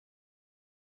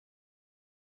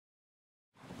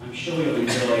I'm sure you'll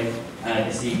enjoy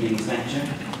this evening's lecture,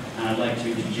 and I'd like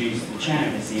to introduce the chair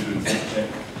of this evening's lecture,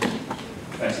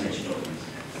 Professor Richard Dawkins.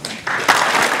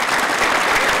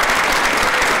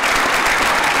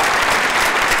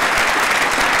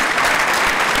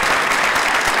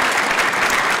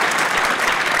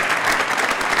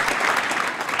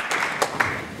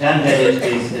 Dan Dennett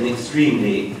is an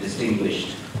extremely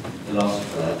distinguished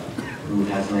philosopher who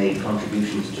has made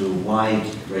contributions to a wide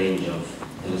range of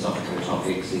philosophical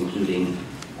topics, including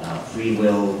free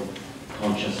will,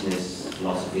 consciousness,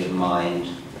 philosophy of mind,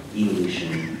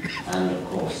 evolution, and of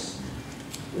course,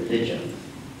 religion.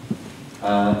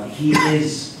 He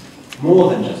is more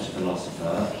than just a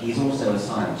philosopher, he's also a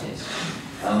scientist.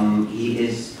 He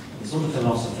is the sort of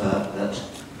philosopher that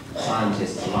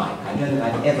scientists like. I don't think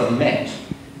I've ever met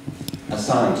a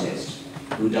scientist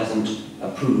who doesn't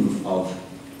approve of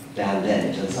Dan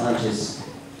Dennett, and scientists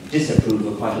disapprove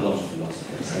of quite a lot of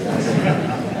philosophers, so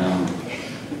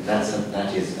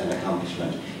that is an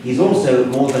accomplishment. He's also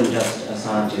more than just a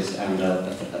scientist and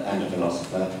a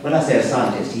philosopher. When I say a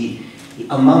scientist,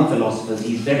 among philosophers,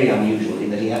 he's very unusual in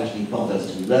that he actually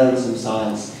bothers to learn some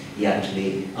science, he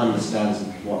actually understands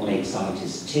what makes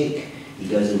scientists tick, he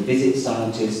goes and visits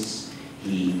scientists,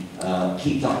 he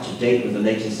keeps up to date with the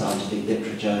latest scientific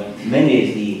literature. Many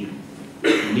is the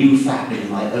new fact in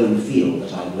my own field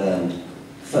that I've learned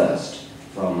first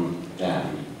from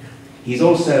Dan. He's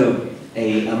also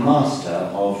a master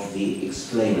of the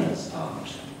explainer's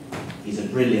art. He's a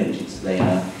brilliant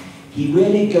explainer. He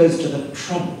really goes to the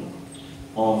trouble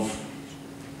of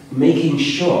making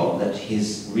sure that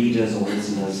his readers or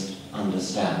listeners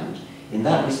understand. In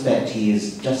that respect, he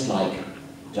is just like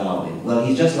Darwin. Well,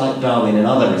 he's just like Darwin in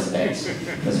other respects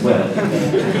as well.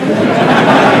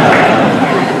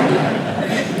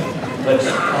 But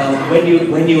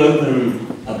when you open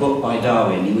a book by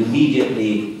Darwin, you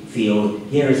immediately feel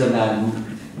here is a man who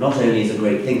not only is a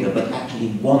great thinker, but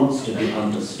actually wants to be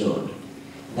understood.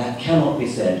 That cannot be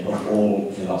said of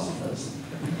all philosophers.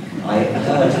 I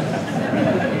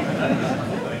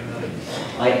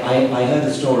heard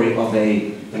a story of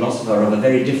a philosopher of a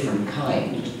very different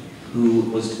kind who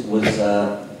was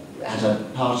at a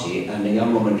party, and a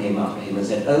young woman came up to him and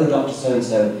said, "Oh, Dr.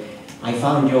 So-and-so, I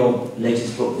found your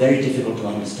latest book very difficult to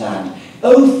understand."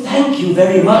 "Oh, thank you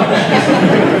very much."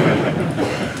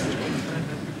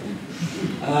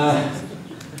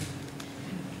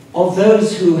 Of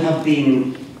those who have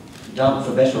been dubbed,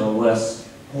 for better or worse,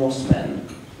 horsemen,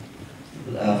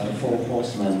 the four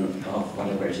horsemen of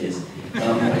whatever it is,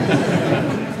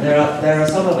 there are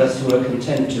some of us who are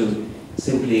content to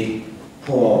simply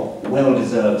pour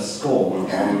well-deserved scorn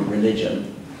on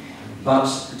religion.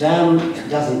 But Dan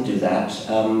doesn't do that.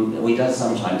 Well, he does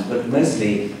sometimes, but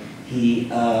mostly he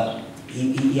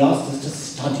asks us to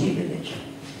study religion.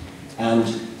 And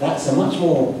that's a much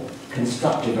more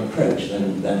constructive approach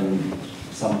than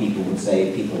some people would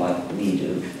say people like me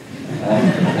do.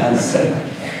 And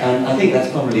I think that's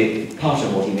probably part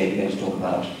of what he may be going to talk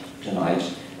about tonight.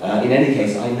 In any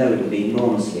case, I know it will be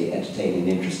enormously entertaining and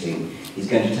interesting. He's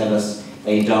going to tell us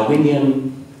a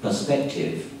Darwinian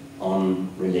perspective on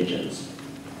religions.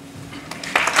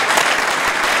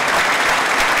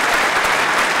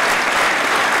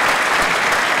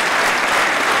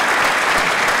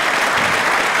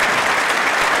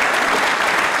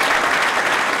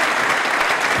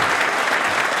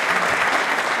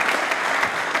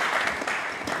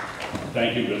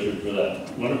 Thank you, Richard, for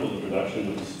that wonderful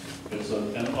introduction. It's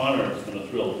an honor and a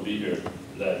thrill to be here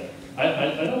today.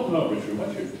 I don't know, Richard,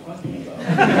 what you're talking about.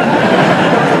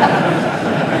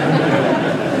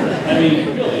 I mean,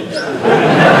 really,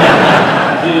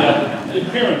 the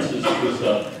appearance is I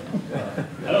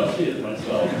don't see it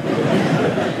myself.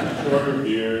 Shorter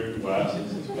beard, glasses,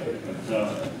 no.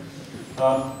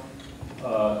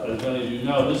 As many of you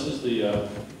know, this is the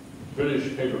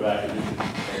British paperback edition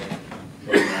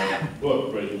of my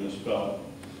book, Breaking the Spell.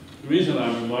 The reason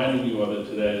I'm reminding you of it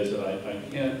today is that I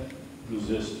can't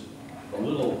resist a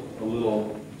little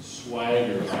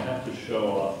swagger. I have to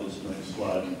show off this next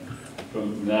slide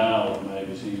from Now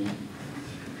magazine.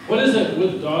 What is it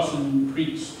with Dawson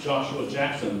Creek's Joshua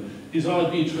Jackson? He's on a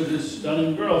beach with his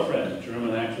stunning girlfriend,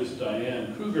 German actress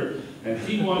Diane Kruger, and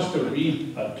he wants to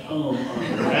read a tome on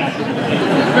the rationalization.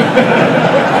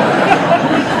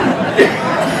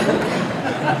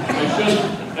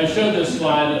 I showed this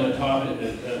slide in a talk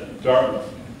at Dartmouth,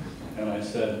 and I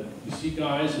said, "You see,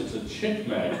 guys, it's a chick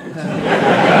magnet."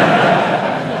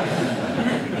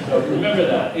 So remember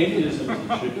that, atheism is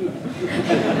a chick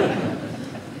magnet.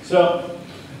 So,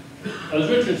 as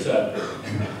Richard said,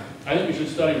 I think we should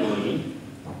study religion,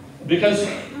 because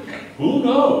who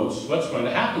knows what's going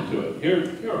to happen to it?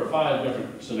 Here are 5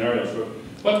 different scenarios for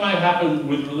what might happen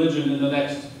with religion in the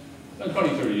next 20,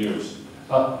 30 years.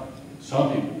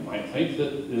 Some people might think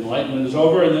that enlightenment is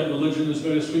over and that religion is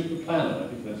going to sweep the planet. I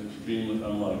think that's extremely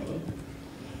unlikely.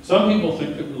 Some people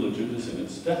think that religion is in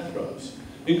its death throes,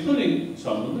 including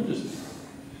some religious people.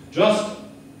 Just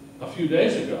a few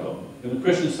days ago, in the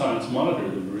Christian Science Monitor,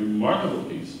 there was a remarkable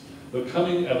piece, The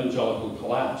Coming Evangelical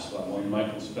Collapse, by one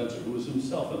Michael Spencer, who was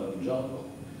himself an evangelical.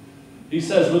 He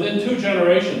says, within 2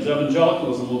 generations,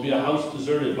 evangelicalism will be a house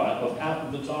deserted of half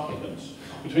of its occupants.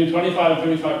 Between 25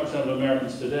 and 35% of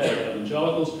Americans today are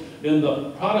evangelicals. In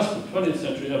the Protestant 20th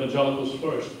century, evangelicals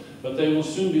flourished, but they will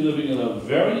soon be living in a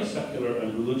very secular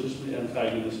and religiously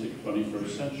antagonistic 21st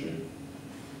century.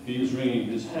 He is wringing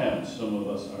his hands. Some of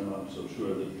us are not so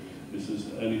sure that this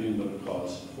is anything but a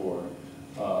cause for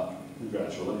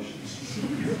congratulations.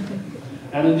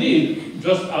 And indeed,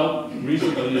 just out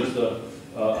recently is the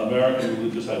American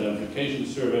Religious Identification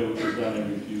Survey, which is done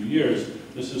every few years.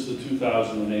 This is the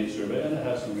 2008 survey, and it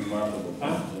has some remarkable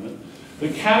facts in it. The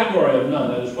category of none,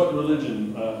 that is, what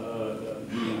religion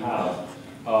do you have?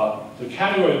 The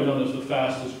category of none is the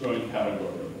fastest growing category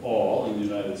of all in the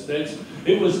United States.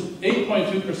 It was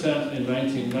 8.2% in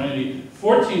 1990,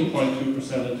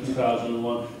 14.2% in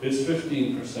 2001. It's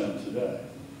 15% today.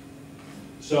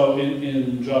 So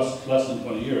in just less than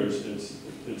 20 years,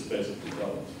 it's basically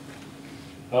doubled.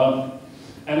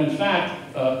 And in fact,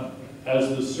 as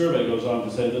the survey goes on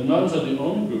to say, the nuns are the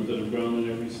only group that have grown in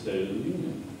every state of the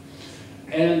Union.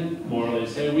 And more, they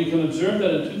say, we can observe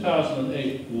that in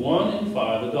 2008, 1 in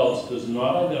 5 adults does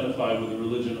not identify with a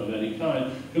religion of any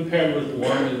kind, compared with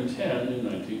 1 in 10 in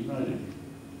 1990.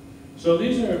 So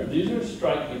these are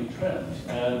striking trends,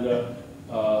 and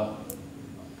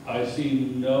I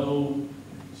see no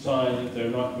sign that they're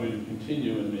not going to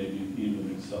continue and maybe even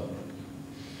accelerate.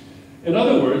 In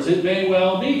other words, it may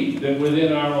well be that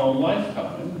within our own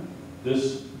lifetime,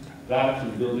 this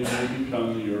Vatican building will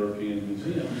become the European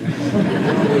Museum.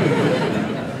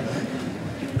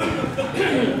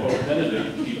 Or Benedict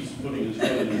keeps putting his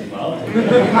foot in his mouth.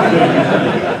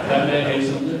 That may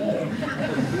hasten the day.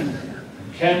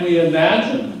 Can we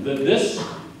imagine that this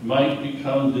might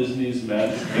become Disney's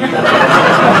Magic Kingdom?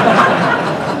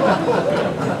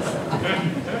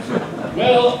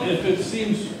 Well, if it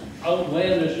seems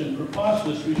outlandish and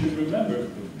preposterous, we should remember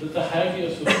that the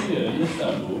Hagia Sophia in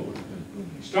Istanbul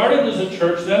started as a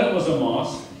church, then it was a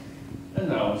mosque, and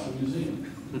now it's a museum.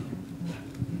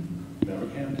 Never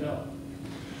can tell.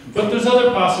 But there's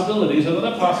other possibilities.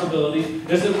 Another possibility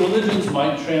is that religions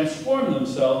might transform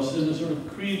themselves into sort of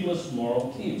creedless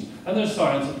moral teams. And there's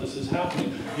signs that this is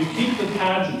happening. You keep the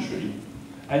pageantry,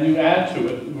 and you add to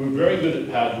it. We're very good at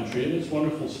pageantry, and it's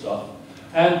wonderful stuff.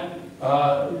 And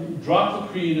drop the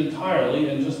creed entirely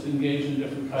and just engage in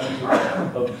different kinds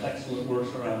of excellent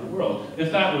works around the world.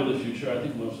 If that were the future, I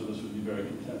think most of us would be very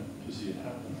content to see it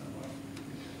happen that way.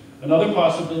 Another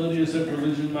possibility is that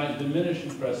religion might diminish in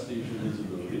prestige and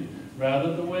visibility,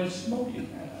 rather the way smoking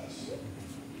has.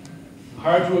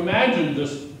 Hard to imagine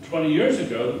just 20 years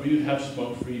ago that we would have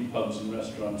smoke-free pubs and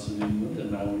restaurants in England,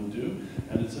 and now we do,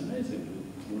 and it's amazing that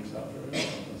it works out very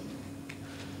well, doesn't it?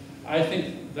 I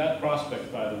think that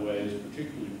prospect, by the way, is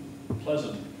particularly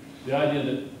pleasant. The idea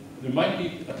that there might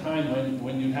be a time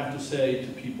when you have to say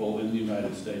to people in the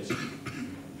United States,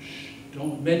 shh,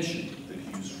 don't mention that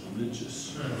he's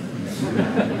religious.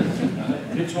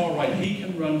 It's all right, he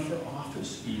can run for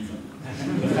office even.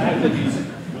 The fact that he's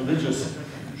religious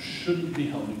shouldn't be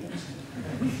held against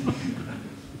him.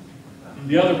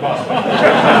 The other prospect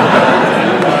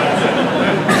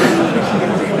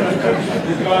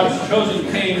God's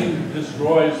chosen king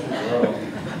destroys the world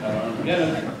at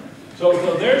Armageddon. So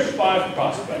there's 5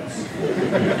 prospects.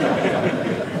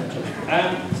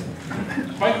 And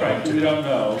quite frankly, we don't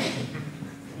know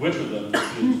which of them is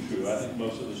true. I think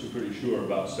most of us are pretty sure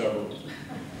about several of them,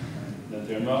 that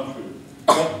they're not true.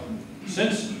 But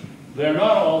since they're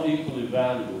not all equally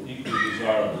valuable, equally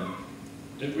desirable,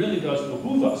 it really does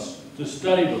behoove us to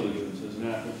study religions as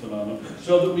natural phenomena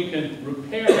so that we can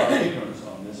repair our ignorance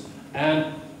on this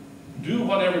and do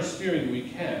whatever steering we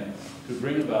can to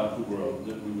bring about the world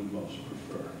that we would most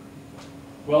prefer.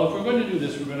 Well, if we're going to do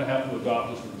this, we're going to have to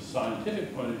adopt a sort of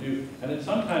scientific point of view, and it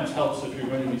sometimes helps if you're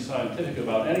going to be scientific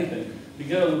about anything to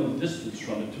get a little distance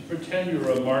from it, to pretend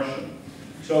you're a Martian.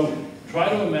 So try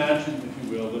to imagine, if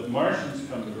you will, that Martians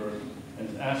come to Earth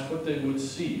and ask what they would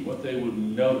see, what they would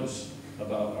notice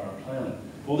about our planet.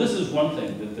 Well, this is one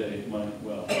thing that they might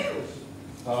well notice.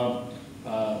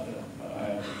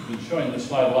 I've been showing this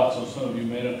slide a lot, so some of you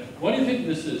may know. What do you think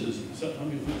this is? Is it, some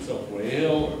of you think it's a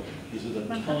whale, or is it a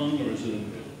tongue, or is it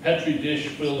Petri dish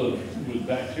full with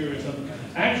bacteria or something.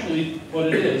 Actually, what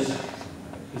it is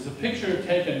a picture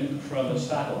taken from a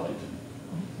satellite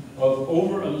of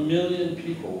over 1 million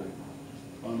people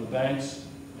on the banks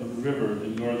of the river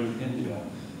in northern India.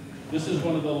 This is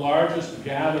one of the largest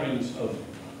gatherings of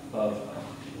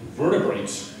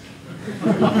vertebrates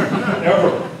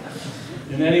ever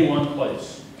in any one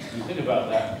place. You think about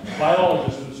that.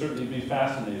 Biologists would certainly be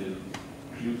fascinated.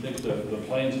 You think the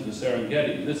plains of the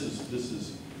Serengeti, this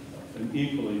is an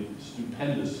equally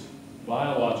stupendous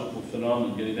biological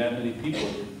phenomenon, getting that many people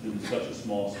in such a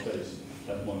small space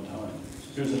at one time.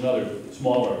 Here's another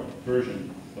smaller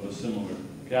version of a similar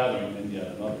gathering, and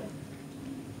yet another.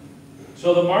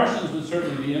 So the Martians would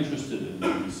certainly be interested in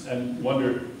these and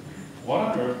wonder, what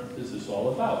on earth is this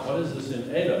all about? What is this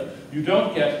in Ada? You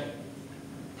don't get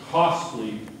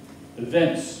costly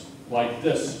events like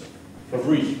this for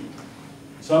free.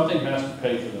 Something has to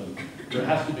pay for them. There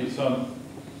has to be some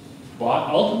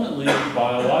ultimately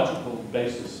biological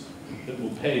basis that will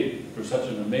pay for such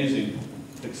an amazing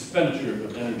expenditure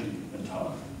of energy and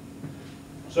time.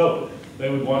 So they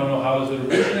would want to know, how does it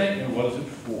originate and what is it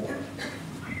for?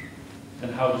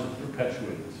 And how does it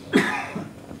perpetuate itself?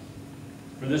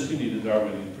 For this you need a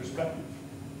Darwinian perspective.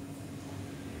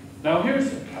 Now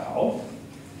here's a cow.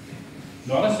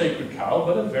 Not a sacred cow,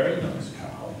 but a very nice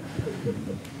cow.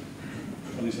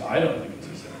 At least I don't think it's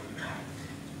a sacred cow.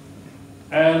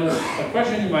 And a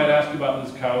question you might ask about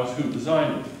this cow is, who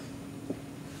designed it?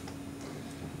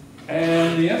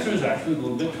 And the answer is actually a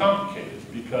little bit complicated,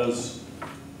 because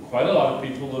quite a lot of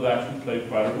people have actually played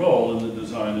quite a role in the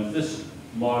design of this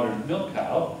modern milk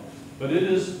cow, but it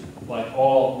is, like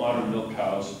all modern milk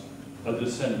cows, a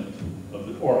descendant of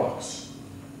the aurochs.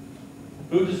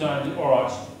 Who designed the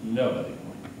aurochs? Nobody.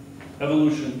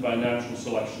 Evolution by natural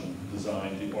selection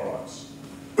designed the aurochs.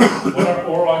 What are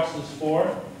aurochs for?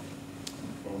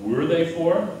 Or were they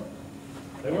for?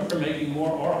 They were for making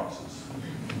more aurochs.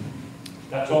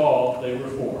 That's all they were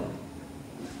for.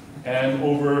 And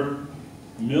over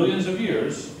millions of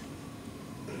years,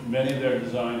 many of their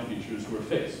design features were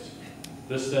fixed.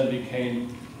 This then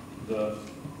became the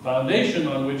foundation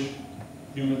on which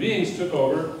human beings took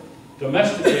over,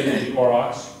 domesticated the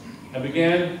aurochs, and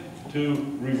began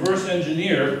to reverse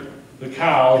engineer the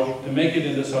cow to make it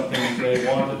into something they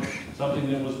wanted, something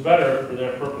that was better for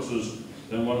their purposes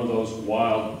than one of those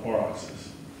wild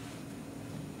aurochs.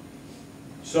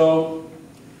 So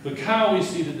the cow we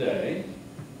see today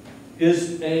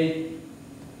is an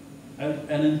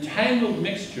entangled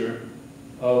mixture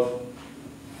of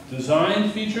design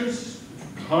features,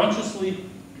 consciously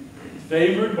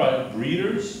favored by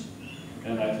breeders,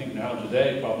 and I think now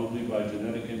today probably by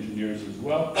genetic engineers as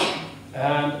well,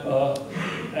 and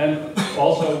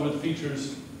also with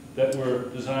features that were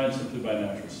designed simply by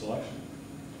natural selection.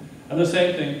 And the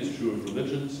same thing is true of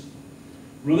religions.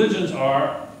 Religions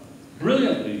are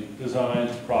brilliantly designed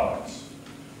products,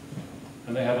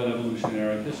 and they have an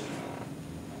evolutionary history.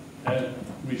 And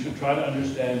we should try to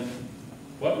understand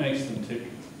what makes them tick,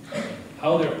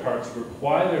 how their parts work,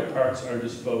 why their parts are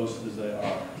disposed as they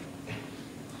are.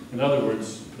 In other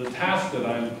words, the task that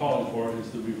I'm calling for is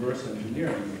the reverse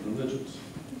engineering of religions.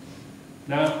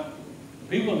 Now,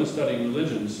 people have been studying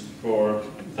religions for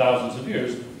thousands of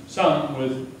years, some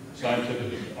with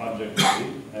scientific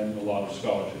objectivity and a lot of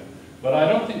scholarship. But I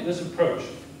don't think this approach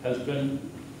has been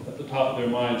at the top of their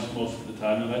minds most of the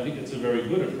time, and I think it's a very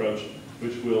good approach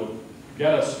which will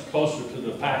get us closer to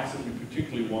the facts that we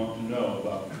particularly want to know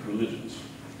about religions.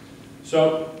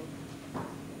 So,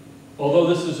 although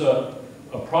this is a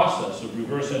process of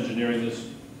reverse engineering this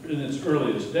in its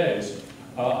earliest days,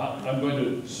 I'm going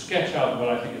to sketch out what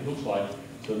I think it looks like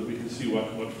so that we can see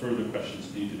what further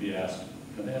questions need to be asked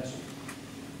and answered.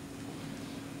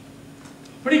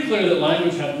 Pretty clear that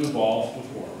language had to evolve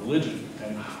before religion,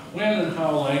 and when and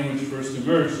how language first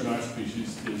emerged in our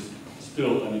species is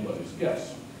still anybody's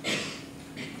guess.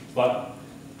 But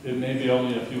it may be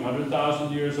only a few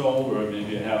 100,000 years old, or it may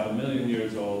be 500,000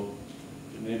 years old.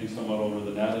 It may be somewhat older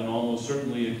than that, and almost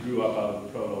certainly it grew up out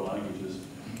of proto-languages.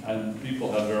 And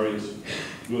people have various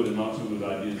good and not so good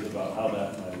ideas about how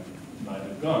that might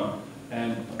have gone.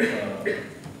 And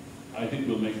I think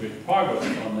we'll make great progress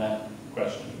on that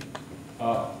question.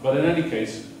 But in any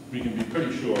case, we can be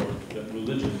pretty sure that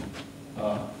religion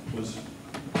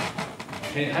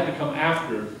had to come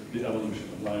after the evolution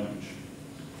of language.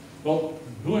 Well,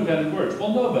 who invented words?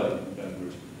 Well, nobody invented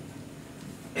words.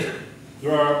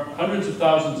 There are hundreds of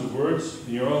thousands of words.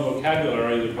 In your own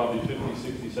vocabulary, there are probably 50,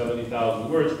 60,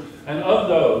 70,000 words. And of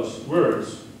those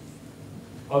words,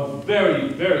 very,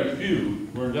 very few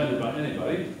were invented by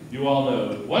anybody. You all know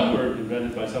that one word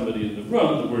invented by somebody in the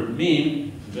room, the word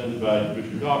meme, invented by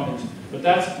Richard Dawkins. But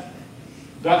that's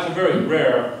a very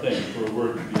rare thing for a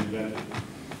word to be invented.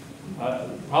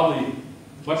 Probably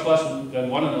much less than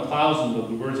 1 in 1,000 of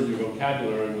the words in your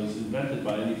vocabulary was invented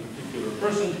by any particular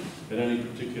person at any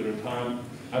particular time,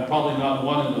 and probably not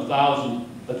 1 in 1,000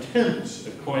 attempts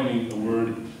at coining a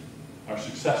word are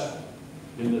successful,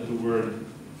 in that the word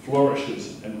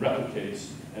flourishes and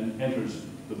replicates and enters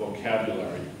the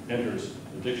vocabulary, enters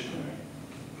the dictionary.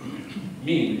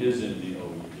 Mean is in the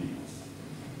OED.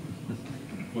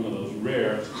 One of those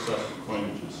rare successful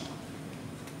coinages.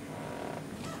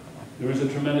 There is a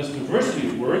tremendous diversity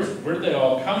of words. Where did they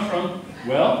all come from?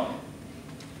 Well,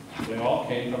 they all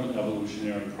came from an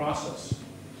evolutionary process.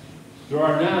 There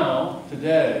are now,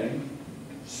 today,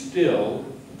 still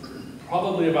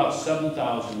probably about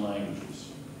 7,000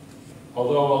 languages,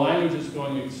 although a language is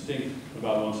going extinct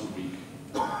about once a week.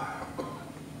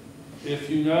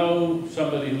 If you know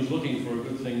somebody who's looking for a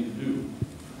good thing to do,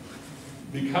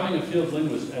 becoming a field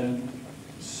linguist and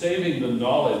saving the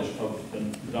knowledge of a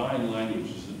dying language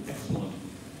is an excellent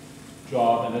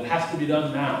job, and it has to be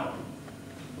done now.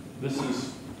 This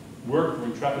is work for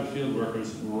intrepid field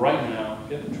workers right now.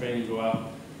 Get the training, go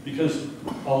out. Because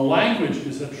a language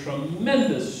is a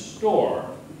tremendous store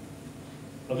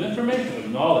of information,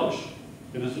 of knowledge.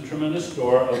 It is a tremendous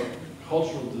store of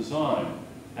cultural design.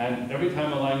 And every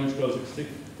time a language goes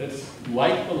extinct, it's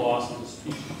like the loss of a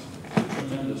species. It's a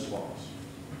tremendous loss.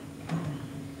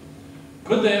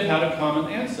 Could they have had a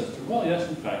common ancestor? Well, yes,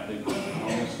 in fact, they could.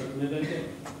 Almost certainly they did.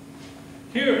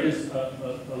 Here is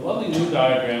a lovely new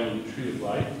diagram of the Tree of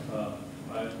Life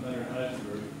by Leonard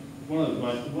Heisenberg.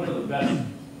 One of the best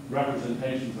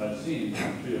representations I've seen of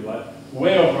the Tree of Life.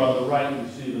 Way over on the right, you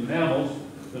see the mammals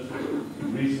that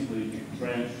recently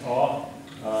branched off.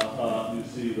 You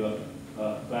see the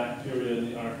bacteria and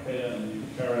the archaea and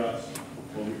the eukaryotes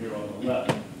over here on the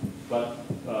left. But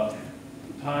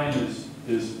time is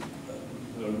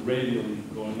radially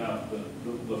going out.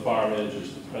 The far edge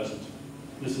is the present.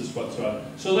 This is what's right.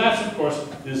 So that's, of course,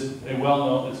 is a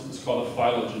well-known, it's called a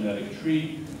phylogenetic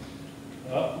tree.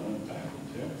 Backwards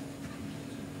here.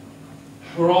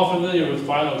 We're all familiar with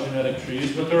phylogenetic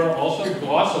trees, but there are also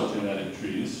glossogenetic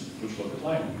trees, which look at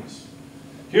languages.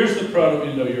 Here's the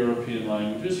Proto-Indo-European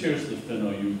languages. Here's the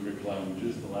Finno-Ugric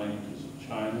languages, the languages of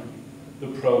China, the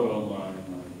Proto-Mayan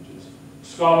languages.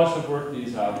 Scholars have worked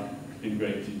these out in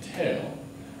great detail.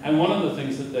 And one of the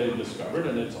things that they've discovered,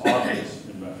 and it's obvious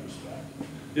in retrospect,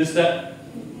 is that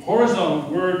horizontal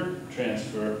word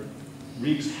transfer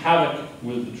wreaks havoc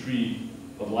with the tree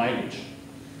of language.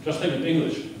 Just think of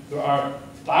English. There are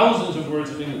thousands of words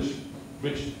of English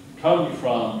which come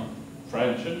from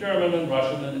French and German and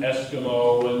Russian and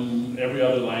Eskimo and every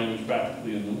other language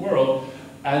practically in the world,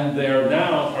 and they're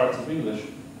now parts of English,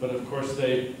 but of course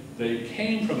they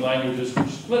came from languages which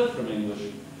split from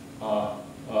English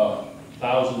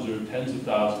thousands or tens of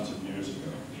thousands of years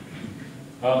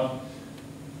ago.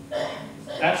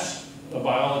 That's a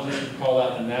biologist would call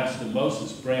that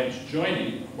anastomosis, branch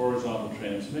joining, horizontal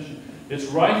transmission. It's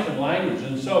rife in language,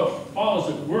 and so it follows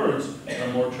that words are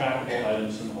more trackable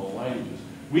items in whole languages.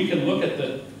 We can look at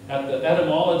the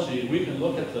etymology, we can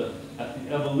look at the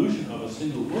evolution of a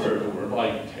single word, a word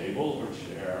like table or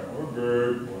chair or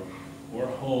verb or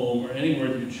home or any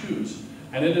word you choose,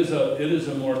 and it is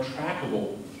a more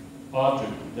trackable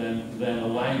object than a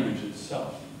language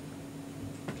itself.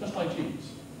 Just like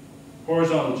genes.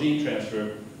 Horizontal gene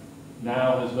transfer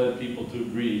now has led people to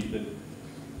agree that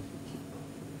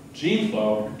gene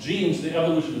flow, genes, the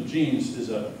evolution of genes is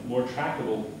a more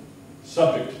trackable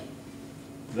subject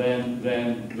than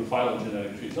the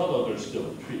phylogenetic trees, although they're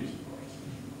still trees, of course.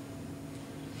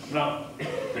 Now,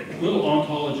 little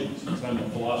ontology, since I'm a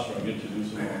philosopher, I get to do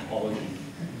some ontology.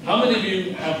 How many of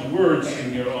you have words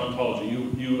in your ontology?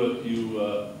 You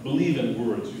believe in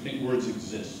words, you think words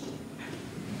exist?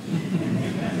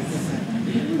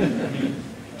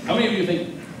 How many of you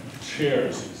think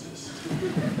chairs exist?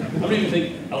 How many of you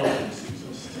think elephants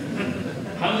exist?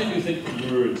 How many of you think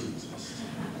words exist?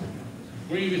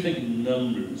 How many of you think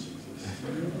numbers exist?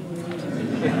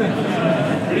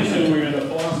 Pretty soon we're into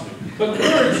philosophy. But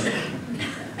words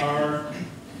are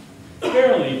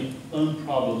fairly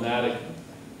unproblematic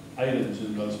items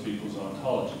in most people's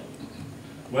ontology.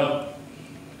 Well,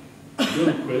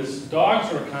 little quiz.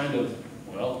 Dogs are a kind of,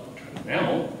 well, a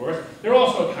mammal, of course. They're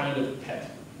also a kind of pet.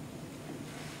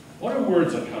 What are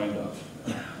words a kind of?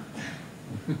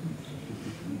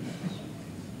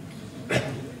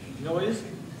 Noise?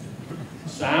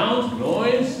 Sound?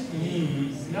 Noise?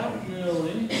 Not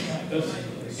really.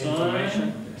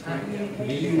 Sign?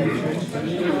 Communication?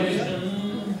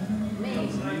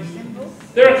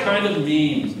 They're a kind of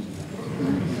meme.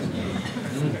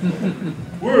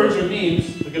 Words are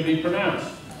means that can be pronounced.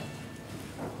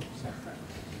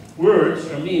 Words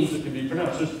are means that can be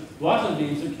pronounced. There's lots of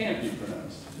means that can't be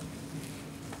pronounced.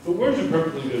 But words are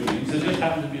perfectly good means. They just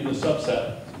happen to be the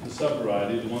subset, the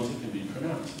subvariety, the ones that can be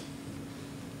pronounced.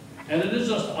 And it is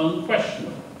just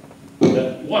unquestionable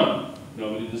that 1,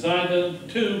 nobody designed them.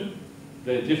 2,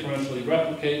 they differentially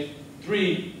replicate.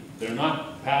 3, they're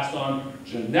not passed on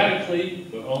genetically,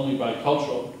 but only by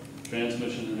cultural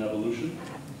transmission and evolution.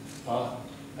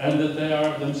 And that they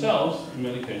are themselves, in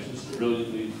many cases,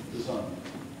 brilliantly designed.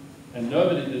 And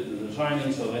nobody did the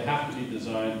designing, so they have to be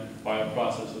designed by a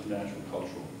process of natural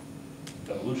cultural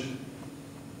evolution,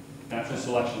 natural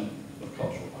selection of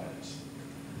cultural items.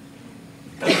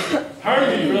 Part of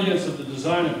the brilliance of the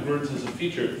design of words is a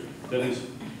feature that is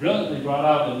brilliantly brought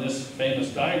out in this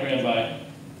famous diagram by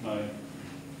my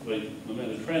late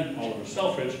lamented friend, Oliver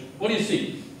Selfridge. What do you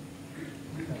see?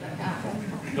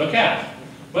 The cat.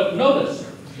 But notice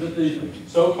that the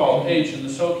so-called H and the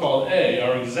so-called A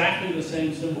are exactly the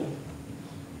same symbol.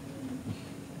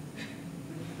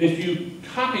 If you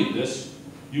copied this,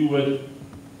 you would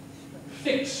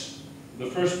fix the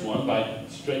first one by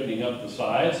straightening up the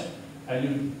sides, and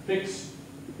you fix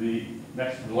the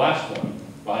last one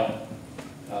by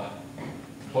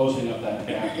closing up that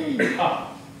gap at the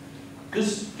top.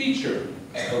 This feature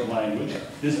of language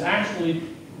is actually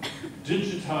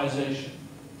digitization.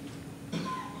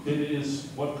 It is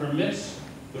what permits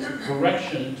the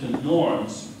correction to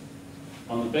norms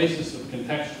on the basis of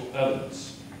contextual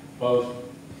evidence, both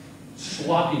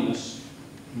sloppiness,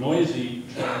 noisy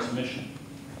transmission.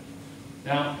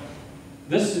 Now,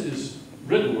 this is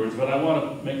written words, but I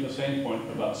want to make the same point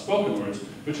about spoken words,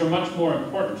 which are much more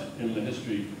important in the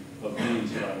history of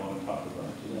means that I want to talk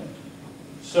about today.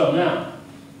 So now,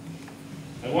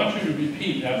 I want you to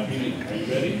repeat after me. Are you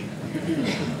ready?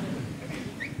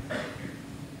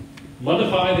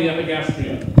 Modify the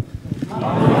epigastrium.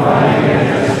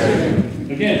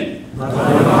 Again.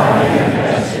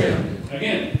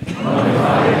 Again.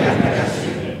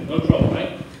 Okay, no trouble,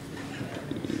 right?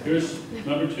 Here's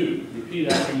number 2.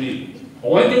 Repeat after me.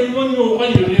 Okay,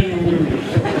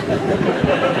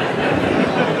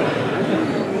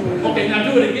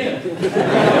 now do it again.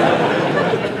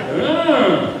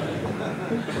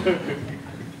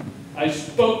 I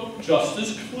spoke just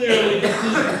as clearly, just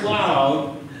as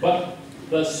loud, but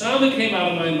the sound that came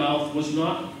out of my mouth was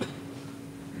not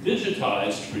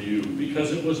digitized for you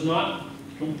because it was not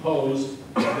composed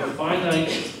of the finite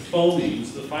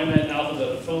phonemes, the finite alphabet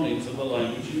of phonemes of the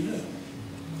language you knew.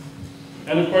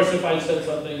 And of course, if I said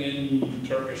something in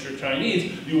Turkish or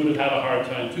Chinese, you would have had a hard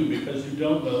time too because you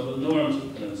don't know the norms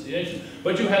of pronunciation.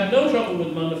 But you had no trouble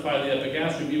with modify the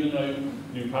epigastrium, even though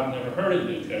you probably never heard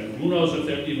it. And who knows if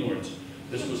they're even words.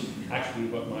 This was actually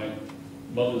what my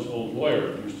mother's old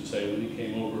lawyer used to say when he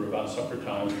came over about supper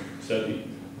time, said he,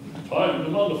 time to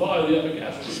modify the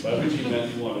epigastrium, by which he meant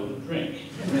he wanted a drink.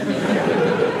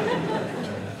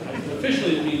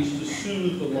 Officially, it means to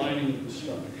soothe the lining of the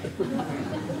stomach.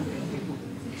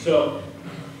 So,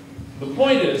 the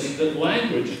point is that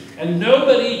language, and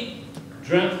nobody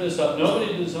dreamt this up,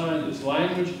 nobody designed this,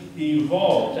 language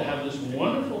evolved to have this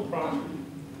wonderful property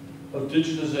of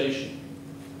digitization.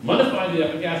 Modify the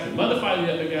epigastrium, modify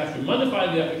the epigastrium, modify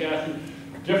the epigastrium.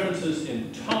 Differences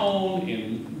in tone,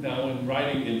 now in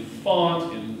writing, in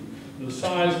font, in the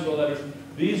size of the letters.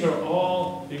 These are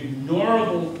all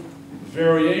ignorable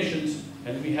variations,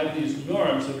 and we have these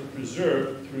norms that are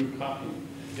preserved through copying.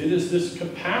 It is this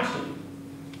capacity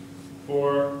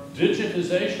for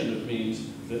digitization of means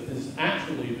that is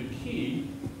actually the key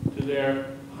to their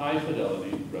high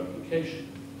fidelity replication.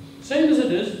 Same as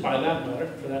it is, by that matter,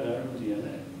 for that matter, with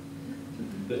DNA.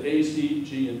 The A, C,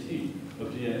 G, and T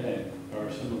of DNA are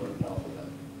similar in alphabet.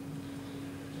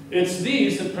 It's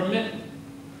these that permit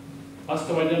us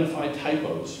to identify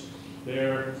typos.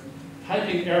 They're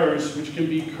typing errors which can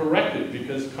be corrected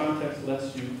because context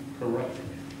lets you correct it.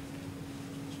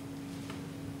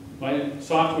 My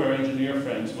software engineer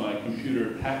friends, my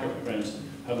computer hacker friends,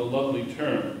 have a lovely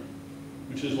term,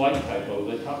 which is like typo.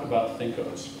 They talk about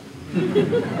thinkos.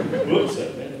 Whoops, I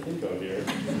made a thinko here.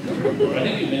 Or I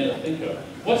think you made a thinko.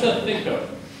 What's a thinko?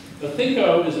 A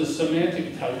thinko is a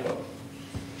semantic typo.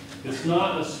 It's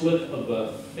not a slip of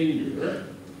the finger.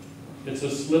 It's a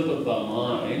slip of the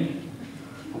mind.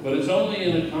 But it's only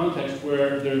in a context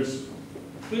where there's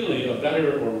clearly a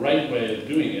better or right way of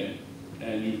doing it,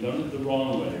 and you've done it the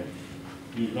wrong way.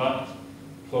 You've not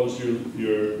closed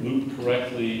your loop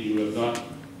correctly. You have not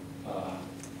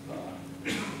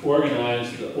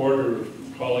organized the order of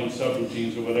calling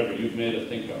subroutines or whatever. You've made a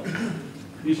thinko.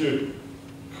 These are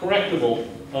correctable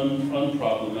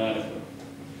unproblematically.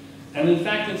 And in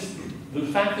fact, it's the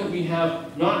fact that we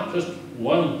have not just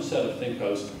one set of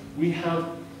thinkos, we have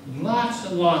lots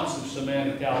and lots of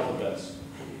semantic alphabets.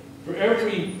 For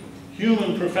every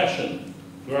human profession,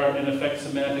 there are in effect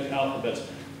semantic alphabets.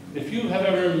 If you have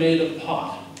ever made a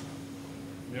pot,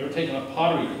 you've ever taken a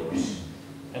pottery course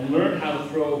and learned how to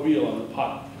throw a wheel on the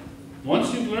pot,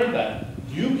 once you've learned that,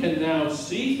 you can now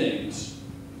see things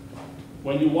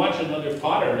when you watch another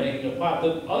potter making a pot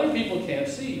that other people can't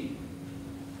see.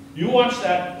 You watch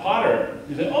that potter,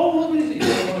 you say, oh, look at these,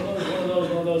 one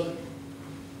of those.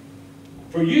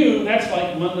 For you, that's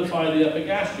like mundify the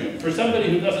epigastrium. For somebody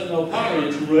who doesn't know pottery,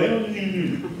 it's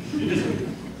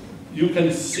you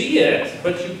can see it,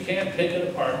 but you can't take it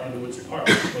apart into its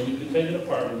parts. When you can take it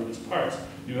apart into its parts,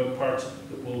 you have parts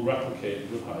that will replicate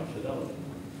with high fidelity.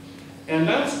 And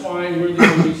that's why we're the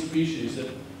only species that,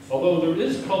 although there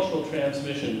is cultural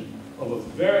transmission of a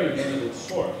very limited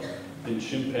sort in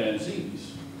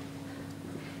chimpanzees,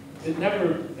 it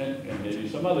never, and maybe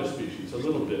some other species, a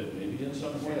little bit, maybe in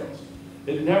some whales,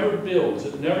 it never builds,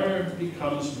 it never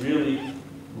becomes really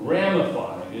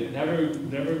ramified, it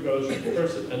never goes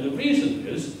recursive. And the reason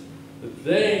is that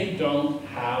they don't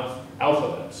have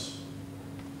alphabets.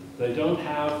 They don't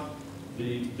have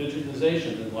the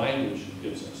digitization that language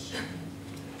gives us.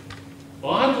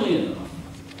 Oddly enough,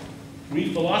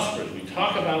 we philosophers, we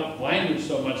talk about language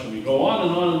so much and we go on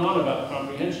and on and on about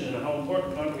comprehension and how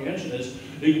important comprehension is,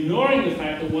 ignoring the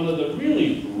fact that one of the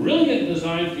really brilliant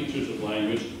design features of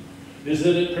language is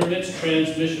that it permits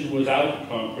transmission without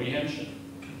comprehension.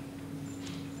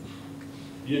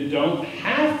 You don't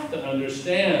have to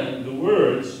understand the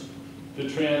words to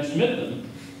transmit them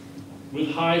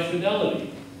with high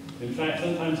fidelity. In fact,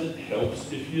 sometimes it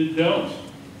helps if you don't.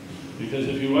 Because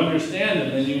if you understand them,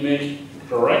 then you make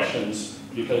corrections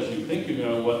because you think you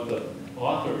know what the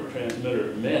author or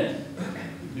transmitter meant.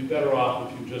 You'd be better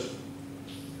off if you just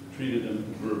treated them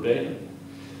verbatim.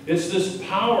 It's this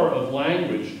power of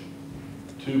language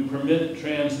to permit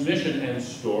transmission and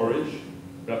storage,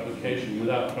 replication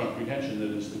without comprehension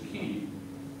that is the key,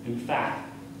 in fact,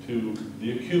 to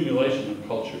the accumulation of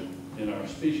culture in our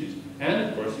species, and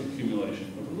of course, the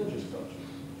accumulation of religious culture.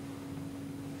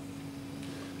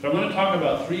 So I'm going to talk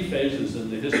about three phases in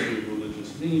the history of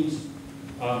religious means.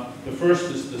 The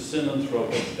first is the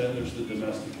synanthropic, then there's the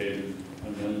domesticated,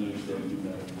 and then there's the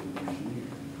numerically engineered.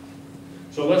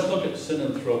 So let's look at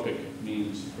synanthropic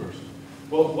means first.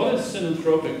 Well, what does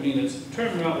synanthropic mean? It's a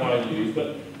term not widely used,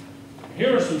 but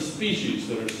here are some species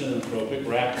that are synanthropic: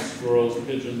 rats, squirrels,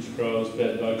 pigeons, crows,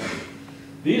 bedbugs.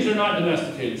 These are not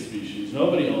domesticated species.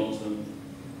 Nobody owns them.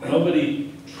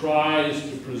 Nobody tries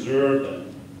to preserve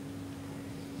them.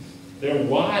 They're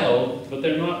wild, but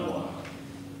they're not wild.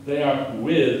 They are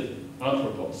with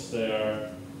anthropos. They are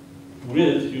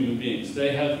with human beings.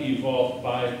 They have evolved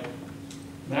by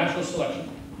natural selection,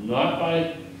 not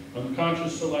by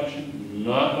unconscious selection,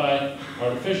 not by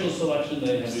artificial selection.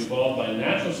 They have evolved by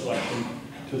natural selection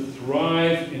to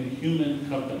thrive in human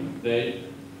company.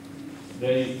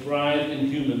 They thrive in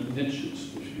human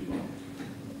niches, if you like.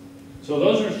 So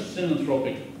those are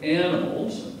synanthropic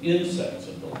animals, insects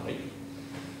and the like.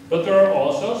 But there are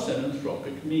also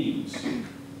synanthropic means.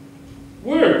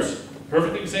 Words,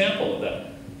 perfect example of that.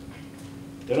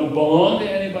 They don't belong to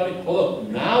anybody. Although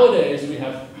nowadays we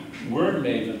have word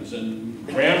mavens and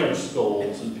grammar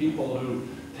scolds and people who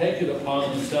take it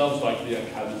upon themselves, like the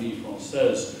Académie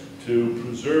Française, to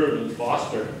preserve and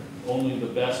foster only the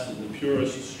best and the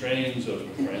purest strains of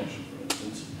French, for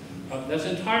instance. That's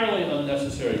entirely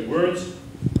unnecessary. Words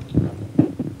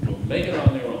will make it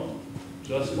on their own,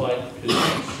 just like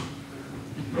pigeons.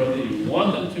 Whether you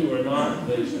want them to or not,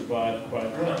 they survive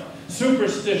quite well.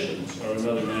 Superstitions are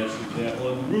another nice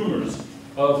example, and rumors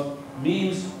of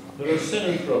means that are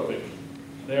synanthropic.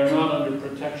 They are not under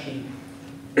protection.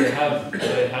 They have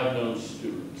no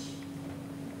stewards.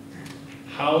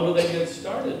 How do they get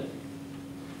started?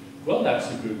 Well,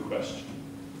 that's a good question.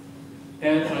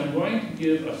 And I'm going to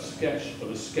give a sketch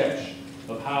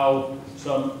of how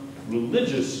some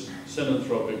religious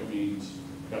synanthropic means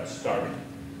got started.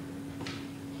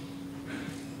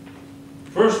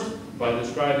 First, by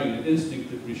describing an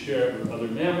instinct that we share with other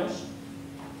mammals.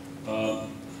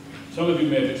 Some of you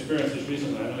may have experienced this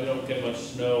recently. I know you don't get much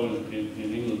snow in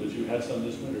England, but you had some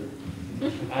this winter.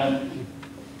 And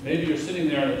maybe you're sitting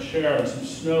there in a chair and some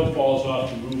snow falls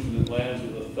off the roof and it lands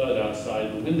with a thud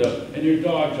outside the window, and your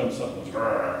dog jumps up and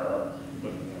goes,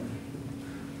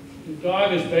 your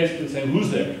dog is basically saying,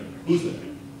 who's there? Who's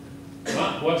there?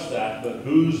 Not what's that, but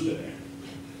who's there?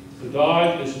 The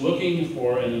dog is looking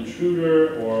for an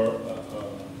intruder or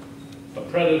a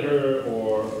predator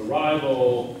or a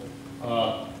rival.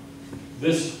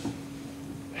 This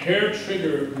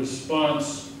hair-trigger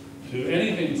response to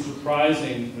anything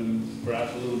surprising and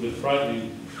perhaps a little bit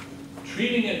frightening,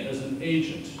 treating it as an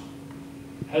agent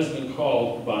has been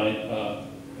called by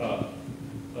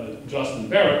Justin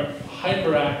Barrett a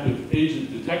hyperactive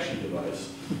agent detection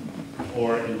device.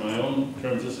 Or in my own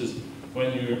terms, this is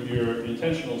when your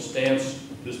intentional stance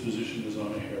disposition is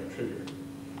on a hair trigger.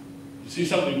 You see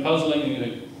something puzzling and you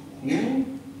think, who?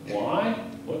 Why?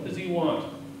 What does he want?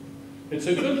 It's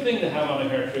a good thing to have on a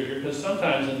hair trigger because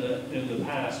sometimes in the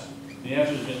past, the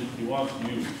answer has been, he wants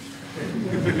you.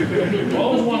 You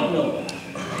always want to know that.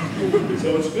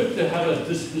 So it's good to have a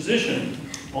disposition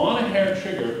on a hair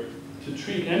trigger to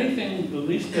treat anything the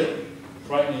least bit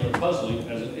frightening or puzzling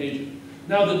as an agent.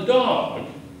 Now the dog,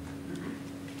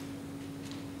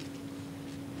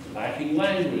 lacking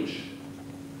language,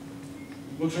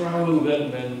 looks around a little bit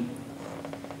and then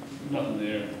nothing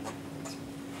there,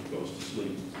 goes to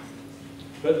sleep.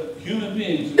 But human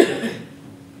beings are different.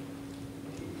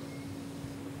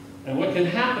 And what can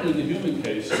happen in the human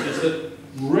case is that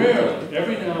rarely,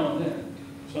 every now and then,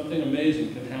 something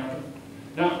amazing can happen.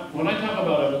 Now, when I talk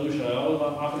about evolution, I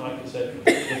often like to say,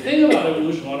 the thing about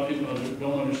evolution a lot of people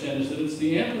don't understand is that it's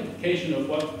the amplification of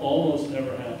what almost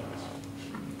never happens.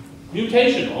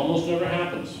 Mutation almost never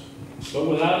happens. But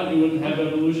without it, you wouldn't have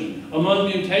evolution. Among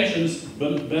mutations,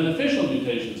 beneficial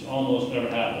mutations almost never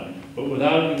happen. But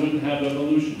without it, you wouldn't have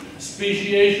evolution.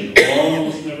 Speciation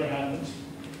almost never happens.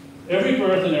 Every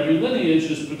birth and every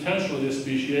lineage is potentially a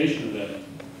speciation event.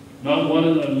 Not one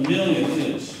in a million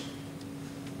is.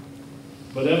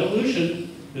 But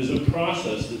evolution is a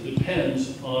process that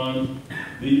depends on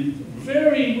the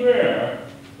very rare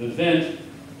event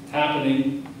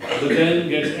happening that then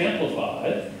gets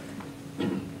amplified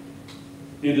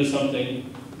into something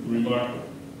remarkable.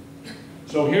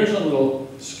 So here's a little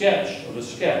sketch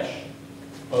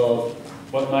of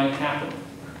what might happen.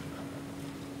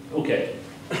 Okay,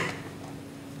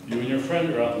 you and your friend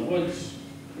are out in the woods,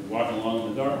 you're walking along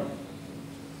in the dark,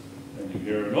 and you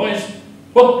hear a noise.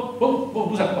 Whoa, whoa, whoa,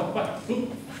 who's that? What?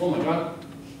 Who? Oh my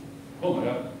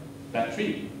God, that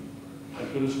tree. I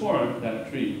could have sworn that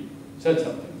tree said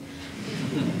something.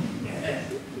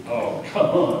 Oh, come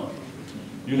on.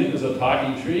 You think there's a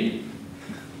talking tree?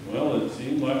 Well, it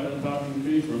seemed like a talking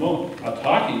tree for a moment. A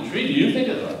talking tree? Do you think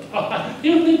it's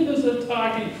you think there's a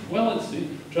talking? Well, it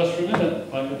seemed just for a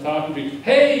minute like a talking tree.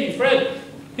 Hey, Fred,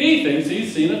 he thinks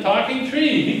he's seen a talking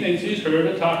tree. He thinks he's heard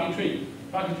a talking tree.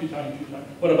 Talking tree, talking tree, talking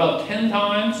tree. What, about 10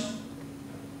 times?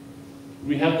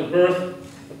 We have the birth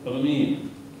of a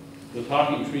meme, the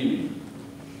talking tree meme.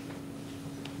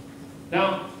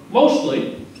 Now,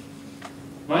 mostly,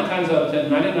 9 times out of 10,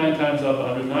 99 times out of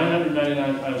 100,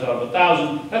 999 times out of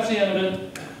 1,000, that's the end of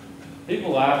it.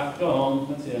 People laugh, go home,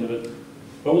 that's the end of it.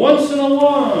 But once in a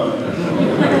while,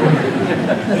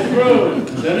 it grows,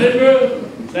 and it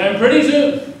grows, and pretty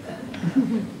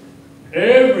soon,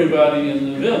 everybody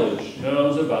in the village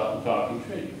knows about the talking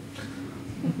tree.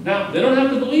 Now, they don't have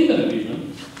to believe in it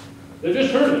even, they've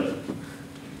just heard it.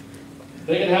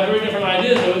 They can have very different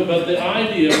ideas of it, but the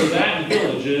idea for that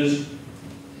village is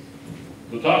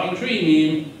the talking tree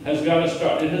meme has got to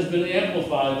start. It has been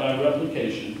amplified by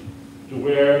replication to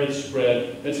where it's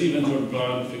spread. It's even sort of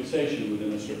gone to fixation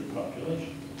within a certain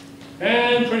population.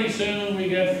 And pretty soon we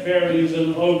get fairies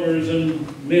and ogres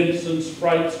and nymphs and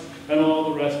sprites and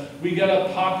all the rest. We get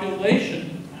a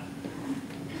population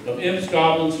of imps,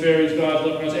 goblins, fairies, gods,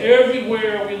 leprechauns.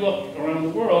 Everywhere we look around the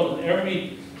world, in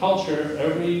every culture,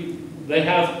 they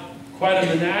have quite a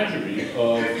menagerie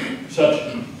of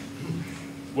such.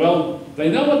 Well, they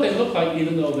know what they look like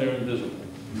even though they're invisible.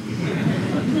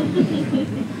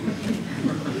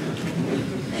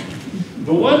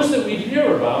 The ones that we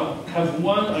hear about have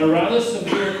won a rather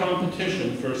severe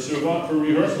competition for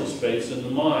rehearsal space in the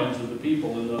minds of the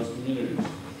people in those communities.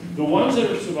 The ones that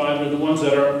have survived are the ones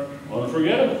that are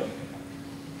unforgettable.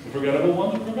 The forgettable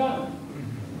ones are forgotten.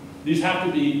 These have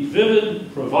to be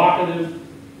vivid, provocative,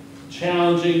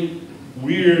 challenging,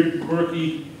 weird,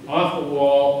 quirky, off the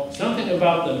wall, something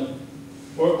about them,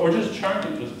 or just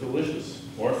charming, just delicious,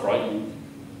 or frightening.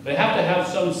 They have to have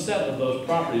some set of those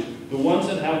properties. The ones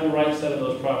that have the right set of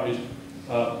those properties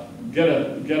get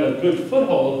a good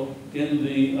foothold in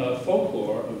the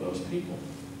folklore of those people.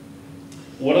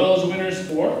 What are those winners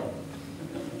for?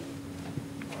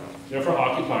 They're for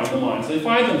occupying the minds they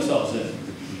find themselves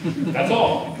in. That's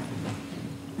all.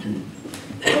 When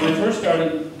I first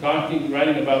started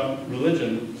writing about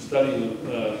religion, studying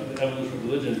the evolution of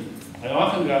religion, I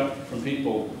often got from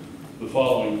people the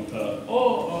following,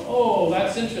 oh,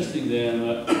 that's interesting,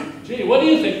 Dan. Gee, what do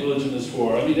you think religion is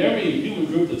for? I mean, every human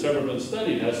group that's ever been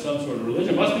studied has some sort of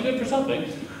religion. Must be good for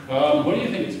something. what do you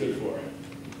think it's good for?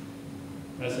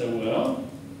 I said, well,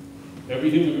 every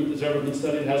human group that's ever been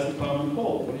studied has the common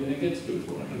cold. What do you think it's good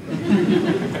for?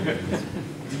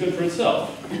 It's good for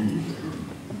itself.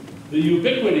 The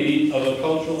ubiquity of a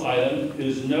cultural item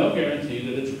is no guarantee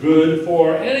that it's good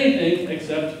for anything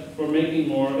except for making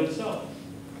more of itself.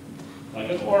 Like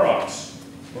an aurochs,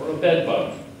 or a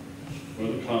bedbug, or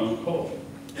the common cold.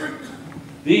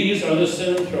 These are the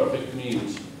synanthropic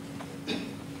means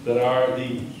that are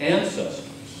the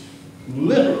ancestors,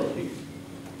 literally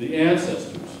the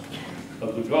ancestors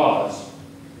of the gods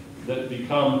that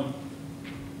become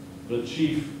the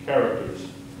chief characters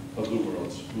of the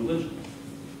world's religion.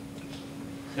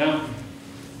 Now,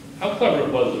 how clever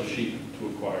it was of sheep to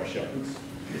acquire shepherds.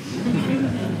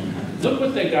 Look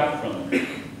what they got from it.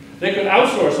 They could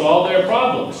outsource all their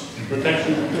problems: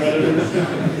 protection from predators,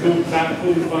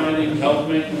 food finding, health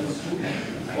maintenance,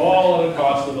 all at a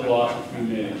cost of the loss of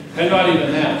humanity. And not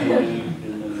even that in many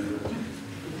groups.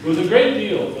 It was a great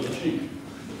deal for the sheep.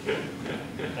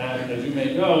 And as you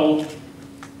may know,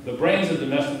 the brains of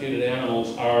domesticated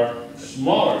animals are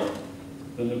smaller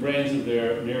than the brains of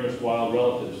their nearest wild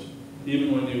relatives,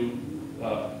 even when you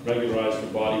regularize for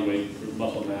body weight, for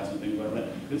muscle mass and things like that.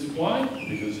 It's why?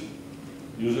 Because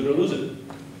use it or lose it.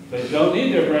 They don't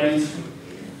need their brains.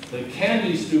 They can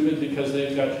be stupid because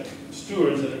they've got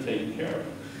stewards that are taking care of it.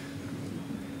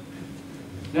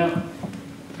 Now,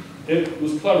 it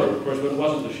was clever, of course, but it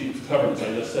wasn't the sheep's cleverness.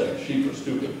 I just said sheep are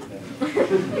stupid.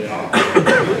 They are.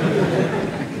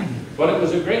 But it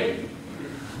was a great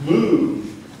move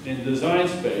in design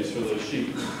space for those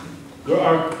sheep. There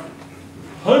are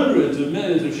hundreds of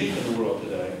millions of sheep in the world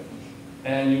today,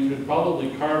 and you could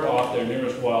probably carve off their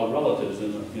nearest wild relatives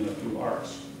in a few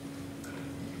arcs.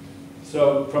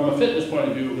 So from a fitness point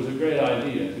of view, it was a great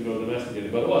idea to go domesticate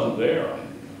it, but it wasn't their idea.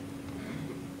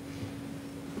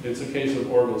 It's a case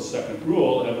of Orwell's second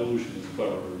rule: evolution is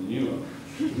cleverer than you.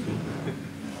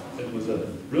 It was a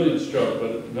brilliant stroke,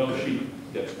 but no sheep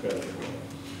gets credit for it.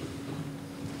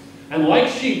 And like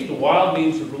sheep, the wild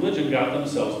means of religion got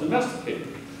themselves domesticated.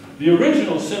 The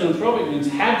original synanthropic means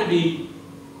had to be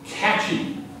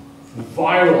catchy,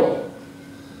 viral,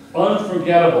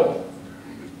 unforgettable.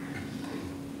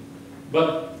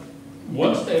 But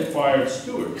once they acquired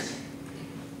stewards,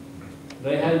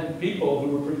 they had people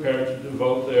who were prepared to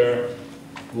devote their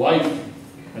life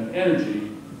and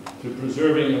energy to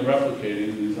preserving and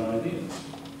replicating these ideas.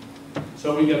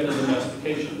 So we get the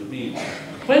domestication of means.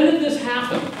 When did this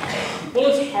happen?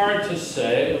 Well, it's hard to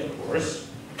say, of course.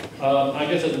 I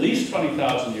guess at least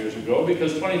 20,000 years ago,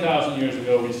 because 20,000 years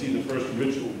ago we see the first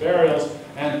ritual burials,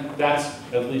 and that's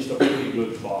at least a pretty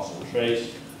good fossil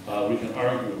trace. We can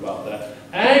argue about that.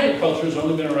 Agriculture has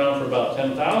only been around for about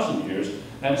 10,000 years,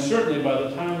 and certainly by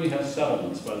the time we have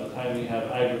settlements, by the time we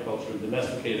have agriculture and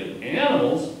domesticated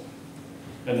animals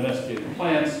and domesticated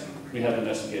plants, we have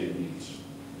domesticated means.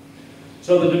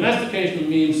 So the domestication of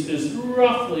means is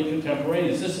roughly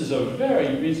contemporaneous. This is a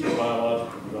very recent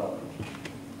biological development.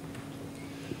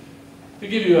 To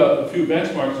give you a few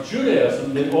benchmarks,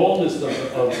 Judaism, the oldest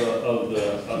of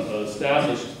the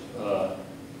established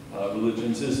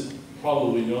religions, is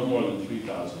probably no more than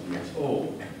 3,000 years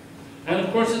old. And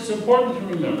of course, it's important to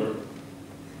remember,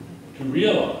 to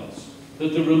realize,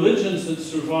 that the religions that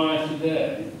survive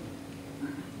today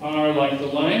are like the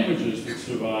languages that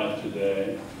survive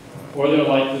today, or they're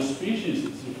like the species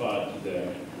that survive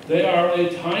today. They are a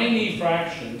tiny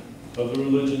fraction of the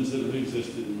religions that have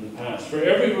existed in the past. For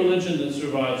every religion that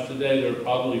survives today, there are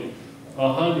probably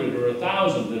 100 or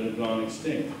 1,000 that have gone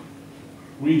extinct.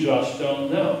 We just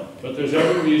don't know. But there's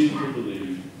every reason to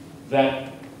believe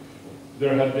that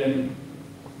there have been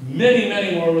many,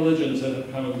 many more religions that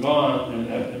have come and gone and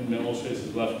have, in most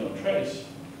cases, left no trace.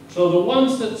 So the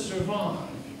ones that survive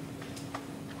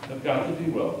have got to be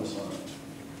well designed.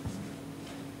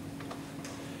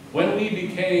 When we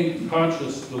became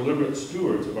conscious, deliberate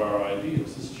stewards of our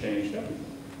ideas, this changed everything,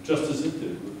 just as it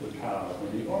did with the cow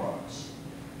and the aurochs.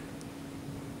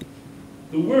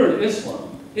 The word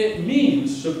Islam, it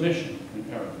means submission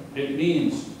in Arabic. It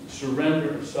means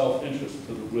surrender of self-interest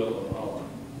to the will of Allah.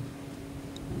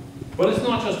 But it's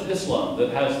not just Islam that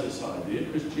has this idea,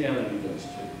 Christianity does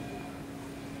too.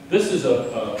 This is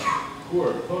a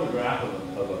poor photograph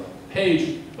of a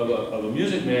page of a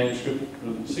music manuscript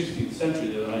from the 16th century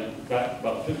that I got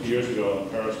about 50 years ago in a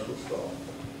Paris bookstall.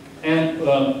 And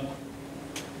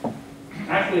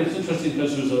actually it's interesting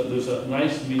because there's a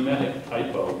nice mimetic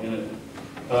typo in it.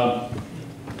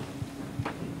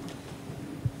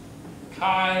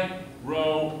 Chi,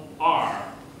 Rho,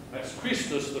 R. That's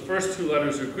Christus. The first two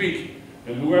letters are Greek,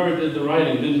 And whoever did the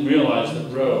writing didn't realize that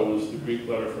rho was the Greek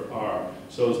letter for R,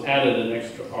 so it's added an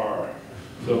extra R.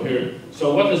 So here,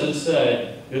 so what does it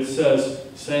say? It says,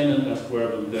 Semen est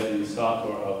verbum Dei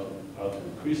sator autem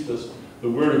Christus. The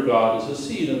word of God is a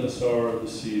seed, and the sower of the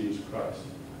seed is Christ.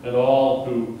 And all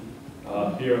who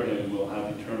hear him will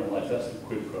have eternal life. That's the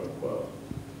quid pro quo.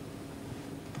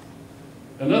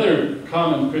 Another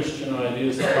common Christian idea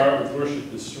is the heart of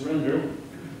worship is surrender.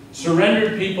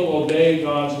 Surrendered people obey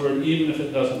God's word even if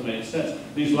it doesn't make sense.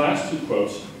 These last two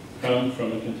quotes come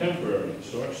from a contemporary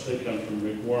source. They come from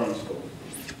Rick Warren's book,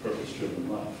 Purpose-Driven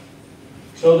Life.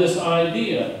 So this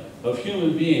idea of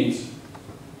human beings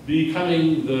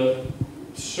becoming the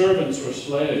servants or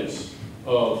slaves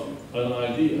of an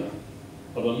idea,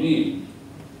 of a mean,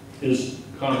 is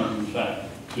common, in fact,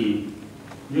 to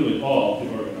really all the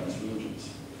organized religions.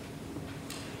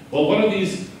 Well, what are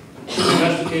these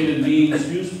domesticated means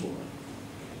used for?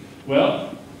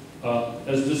 Well,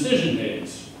 as decision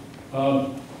aids.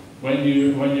 When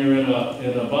you're in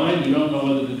a bind, you don't know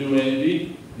whether to do A and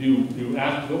B, you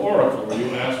ask the oracle, or you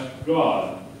ask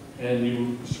God, and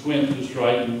you squint just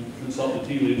right and consult the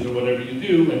tea leaves or whatever you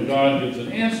do, and God gives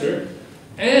an answer.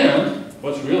 And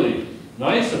what's really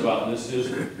nice about this is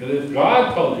that if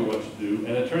God told you what to do,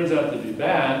 and it turns out to be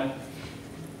bad,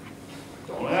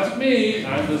 don't ask me,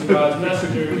 I'm just God's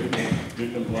messenger.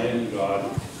 You can blame the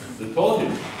God that told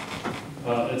you.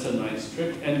 It's a nice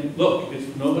trick. And look,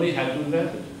 nobody had to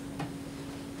invent it.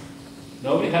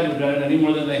 Nobody had to invent it any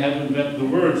more than they had to invent the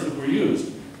words that were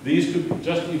used. These could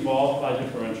just evolve by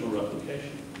differential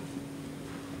replication.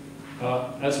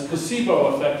 As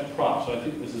placebo effect props, I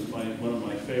think this is one of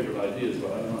my favorite ideas,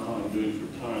 but I don't know how I'm doing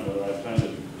for time, whether I kind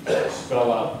of spell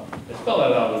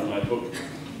that out in my book.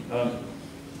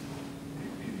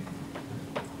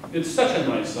 It's such a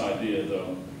nice idea,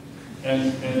 though,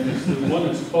 and it's the one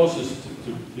that's closest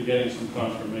to getting some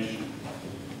confirmation.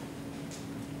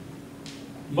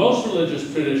 Most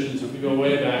religious traditions, if we go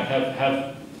way back,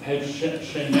 have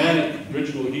shamanic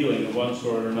ritual healing of one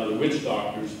sort or another. Witch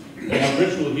doctors, they have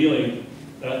ritual healing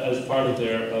as part of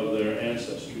their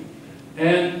ancestry.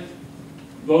 And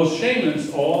those shamans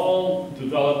all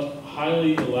developed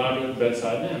highly elaborate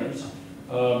bedside manners,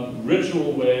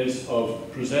 ritual ways of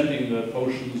presenting the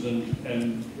potions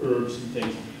and herbs and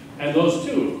things. And those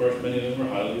too, of course, many of them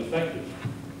were highly effective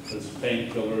as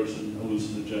painkillers and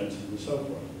hallucinogens and so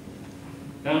forth.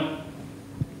 Now,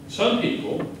 some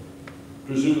people,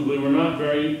 presumably, were not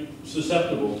very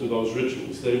susceptible to those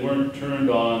rituals. They weren't turned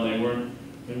on, they weren't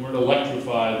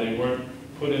electrified, they weren't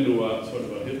put into a sort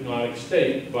of a hypnotic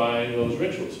state by those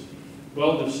rituals.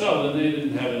 Well, if so, then they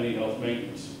didn't have any health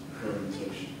maintenance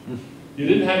organization. You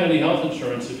didn't have any health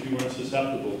insurance if you weren't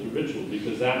susceptible to ritual,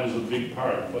 because that was a big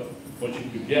part of what you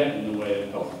could get in the way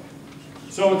of health.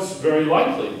 So it's very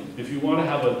likely, if you want to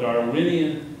have a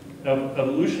Darwinian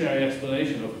evolutionary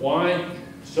explanation of why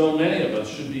so many of us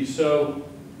should be so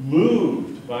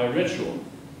moved by ritual,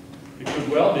 it could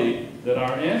well be that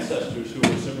our ancestors who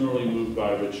were similarly moved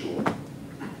by ritual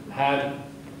had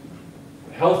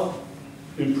health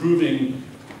improving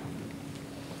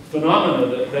phenomena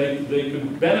that they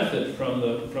could benefit from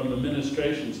the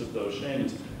ministrations of those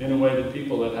shamans in a way that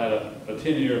people that had a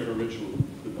tin ear for ritual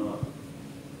could not.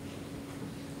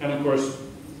 And of course,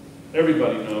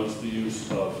 everybody knows the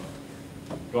use of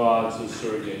gods as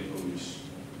surrogate police.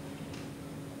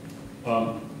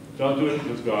 Don't do it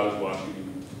because God is watching you.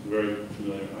 It's a very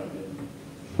familiar idea.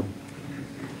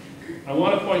 I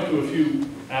want to point to a few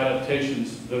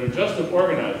adaptations that are just of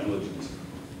organized religions,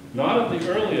 not of the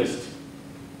earliest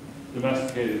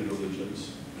domesticated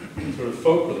religions, sort of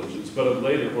folk religions, but of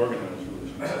later organized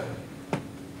religions.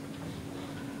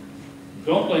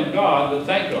 Don't blame God, but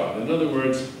thank God. In other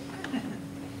words,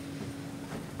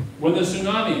 when the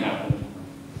tsunami happened,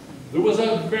 there was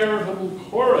a veritable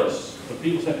chorus of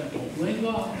people saying, don't blame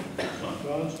God. It's not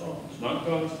God's fault. It's not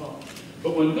God's fault.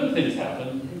 But when good things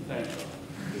happen, thank God.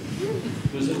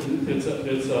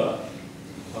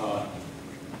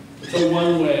 It's a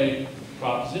one-way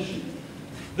proposition.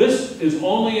 This is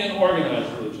only in organized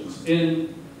religions.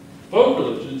 In folk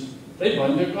religions, they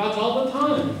blame their gods all the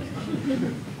time.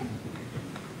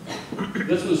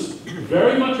 This was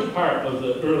very much a part of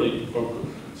the early folk religions.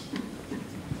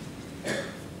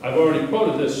 I've already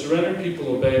quoted this: surrendered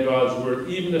people obey God's word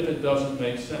even if it doesn't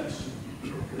make sense.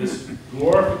 This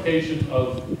glorification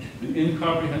of the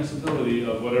incomprehensibility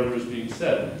of whatever is being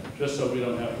said, just so we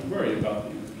don't have to worry about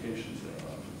the implications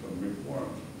thereof from Rick Warren.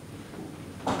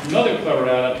 Another clever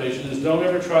adaptation is don't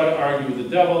ever try to argue with the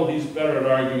devil. He's better at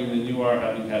arguing than you are,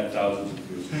 having had thousands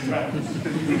of years of practice.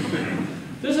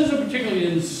 This is a particularly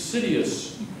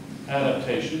insidious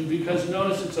adaptation because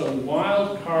notice it's a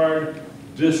wild card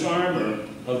disarmer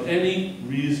of any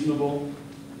reasonable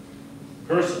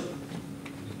person.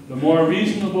 The more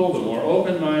reasonable, the more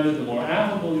open-minded, the more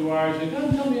affable you are, you say,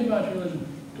 "Come tell me about your religion."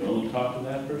 Don't talk to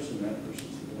that person's the one.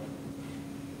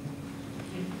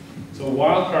 It's a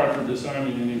wild card for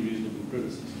disarming any reasonable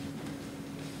criticism.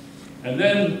 And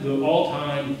then the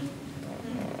all-time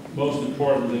most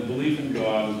important, that belief in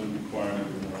God is a requirement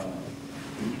of morality.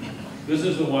 This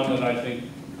is the one that I think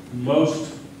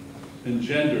most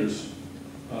engenders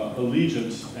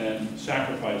allegiance and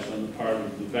sacrifice on the part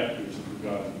of the vectors of the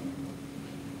God.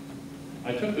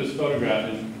 I took this photograph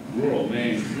in rural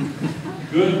Maine.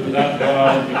 Good without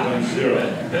God becomes zero.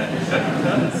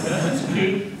 That's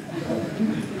cute.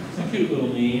 It's a cute little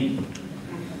meme.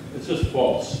 It's just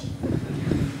false.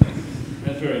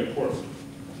 That's very important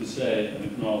to say and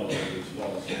acknowledge that it's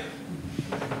false.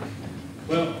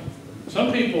 Well,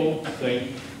 some people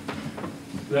think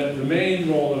that the main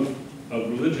role of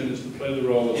religion is to play the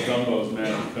role of Dumbo's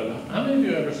magic feather. How many of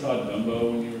you ever saw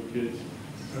Dumbo when you were kids?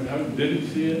 Or didn't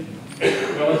see it?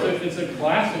 Well, it's a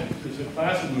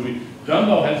classic movie.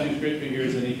 Dumbo has these great big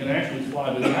ears and he can actually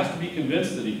fly, but he has to be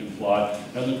convinced that he can fly.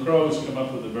 And the crows come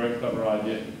up with a very clever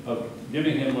idea of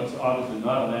giving him what's obviously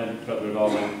not a magic feather at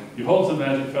all. He holds the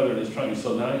magic feather in his trunk,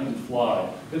 so now he can fly.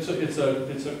 It's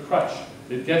a crutch.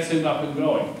 It gets him up and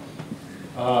going,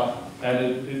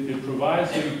 and it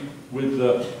provides him with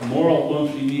the moral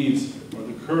oomph he needs, or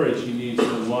the courage he needs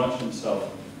to launch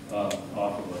himself off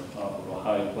of a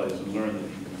high place and learn that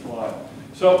he can fly.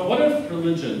 So what if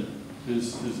religion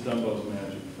is Dumbo's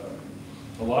magic feather?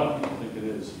 A lot of people think it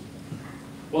is.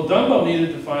 Well, Dumbo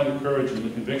needed to find the courage and the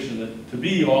conviction that to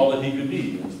be all that he could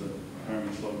be, as the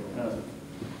army slogan has it.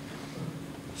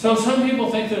 So some people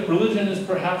think that religion is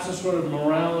perhaps a sort of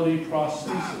morality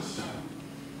prosthesis.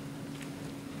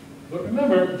 But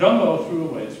remember, Dumbo threw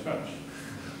away his crutch.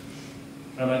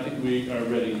 And I think we are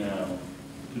ready now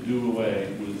to do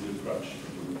away with the crutch of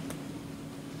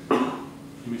religion.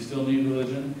 Do we still need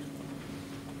religion?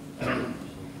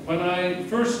 When I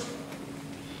first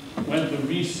went to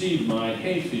reseed my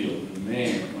hayfield in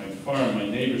Maine, my farm, my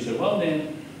neighbor said, "Well,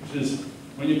 Dan," he says,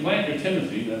 "when you plant your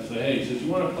Timothy," that's the hay, he says,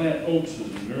 "you want to plant oats as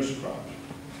a nurse crop."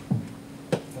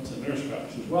 What's a nurse crop?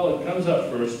 He says, "Well, it comes up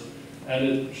first, and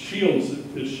it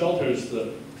shelters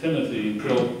the Timothy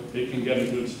until it can get a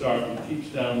good start and keeps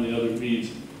down the other weeds."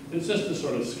 It's just a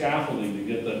sort of scaffolding to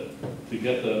get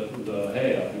the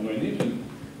hay up and going. You can,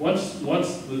 once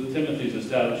the Timothy is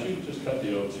established, you can just cut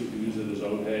the oats. You can use it as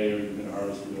oat hay, or you can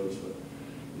harvest the oats, but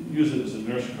use it as a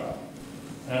nurse crop.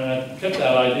 And I've kept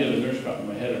that idea of a nurse crop in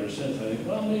my head ever since. I think,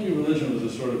 well, maybe religion was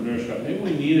a sort of nurse crop. Maybe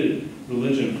we needed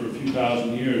religion for a few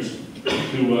thousand years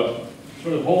to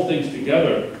sort of hold things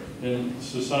together in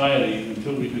society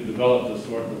until we could develop the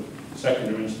sort of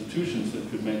secular institutions that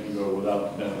could make it go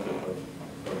without the benefit of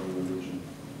religion.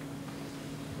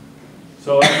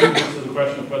 So I think this is the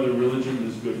question of whether religion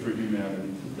is good for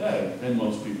humanity today, and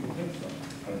most people think so.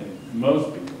 I think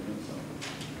most people think so.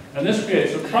 And this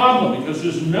creates a problem because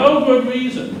there's no good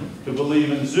reason to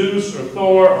believe in Zeus or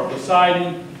Thor or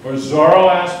Poseidon or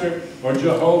Zoroaster or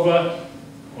Jehovah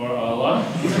or Allah.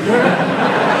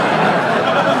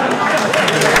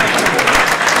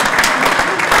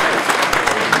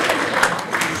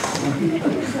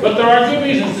 But there are good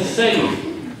reasons to say it.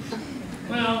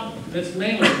 Well, it's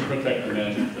mainly to protect the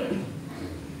magic feather.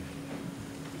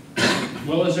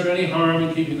 Well, is there any harm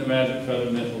in keeping the magic feather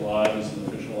myth alive as an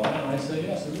official lie? And I say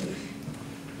yes, it is.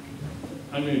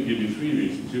 I'm going to give you 3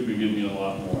 reasons. You could give me a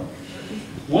lot more.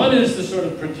 One is the sort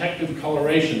of protective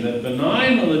coloration, that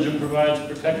benign religion provides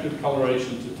protective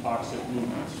coloration to toxic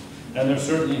movements. And there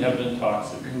certainly have been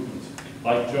toxic movements.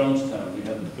 Like Jonestown, we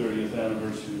had the 30th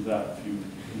anniversary of that a few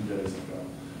days ago.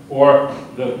 Or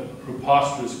the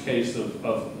preposterous case of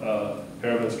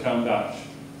Pervez Kambash,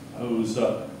 who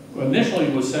initially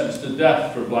was sentenced to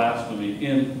death for blasphemy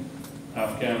in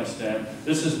Afghanistan.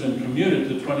 This has been commuted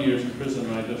to 20 years in prison,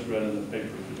 and I just read in the paper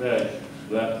today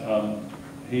that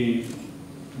he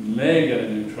may get a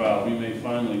new trial. We may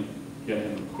finally get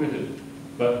him acquitted.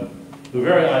 But the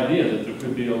very idea that there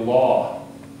could be a law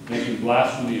making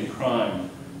blasphemy a crime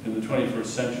in the 21st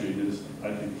century is,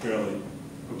 I think, fairly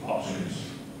preposterous.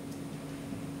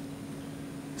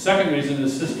 Second reason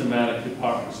is systematic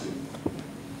hypocrisy.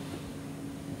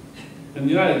 In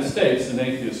the United States, an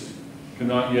atheist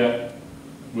cannot yet,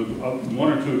 with 1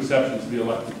 or 2 exceptions, be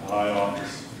elected to high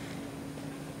office.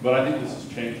 But I think this is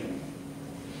changing.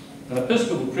 An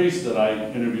Episcopal priest that I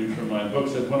interviewed for my book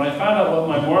said, when I found out what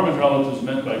my Mormon relatives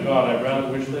meant by God, I rather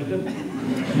wish they didn't.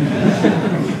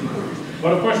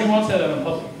 But of course, he won't say that in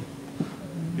public.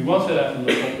 He won't say that from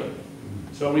the pulpit.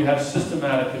 So we have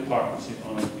systematic hypocrisy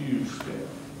on a huge scale.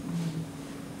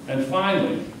 And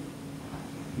finally,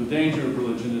 the danger of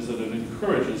religion is that it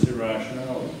encourages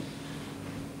irrationality.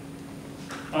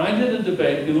 I did a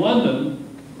debate in London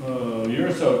a year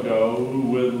or so ago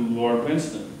with Lord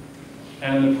Winston.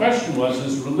 And the question was,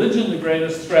 is religion the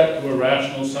greatest threat to a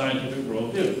rational scientific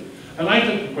worldview? And I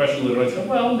took the question literally. I said,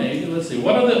 well, maybe, let's see.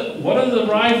 What are the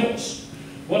rivals?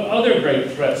 What other great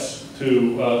threats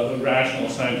to the rational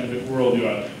scientific worldview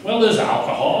are? Well, there's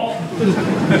alcohol,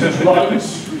 there's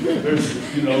drugs, there's,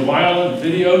 violent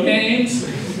video games.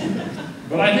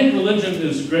 But I think religion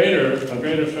is a greater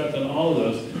threat than all of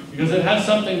those because it has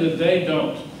something that they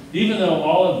don't. Even though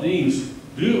all of these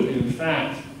do, in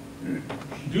fact,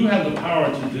 do have the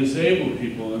power to disable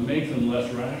people and make them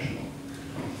less rational.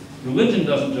 Religion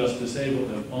doesn't just disable,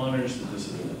 it honors the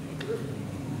disability.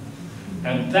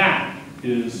 And that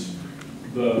is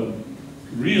the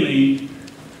really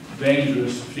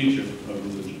dangerous feature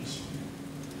of religions.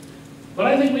 But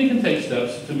I think we can take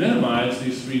steps to minimize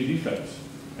these three defects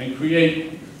and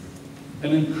create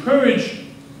and encourage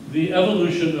the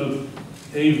evolution of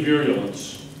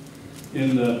avirulence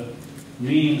in the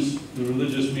means, the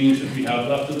religious means that we have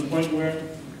left, to the point where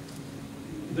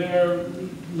they're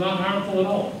not harmful at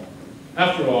all.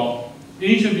 After all,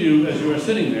 each of you, as you are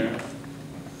sitting there,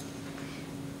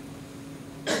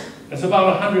 has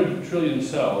about 100 trillion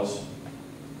cells,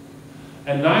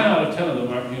 and 9 out of 10 of them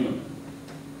aren't human.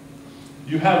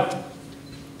 You have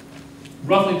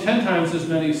roughly 10 times as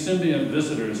many symbiont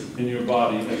visitors in your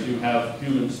body as you have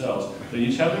human cells. They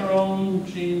each have their own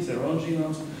genes, their own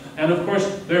genomes, and of course,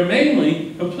 they're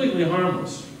mainly completely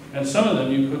harmless, and some of them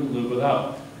you couldn't live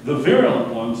without. The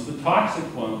virulent ones, the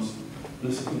toxic ones,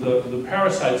 the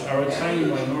parasites are a tiny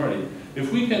minority.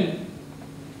 If we can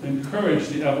encourage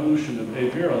the evolution of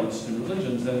avirulence in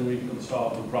religions, then we can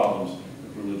solve the problems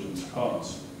that religions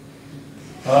cause.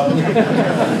 8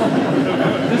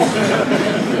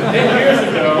 years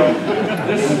ago,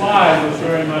 this slide was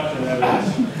very much in evidence.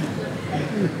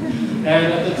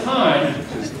 And at the time,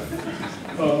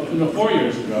 4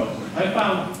 years ago,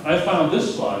 I found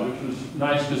this slide, which was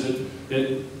nice because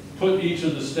it put each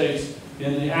of the states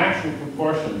in the actual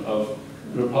proportion of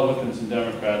Republicans and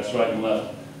Democrats, right and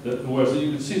left. Whereas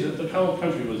you could see that the whole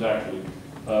country was actually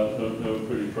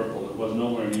pretty purple. It was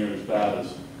nowhere near as bad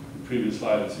as the previous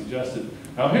slide had suggested.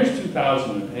 Now here's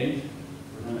 2008,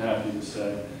 I'm happy to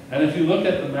say. And if you look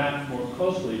at the map more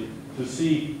closely to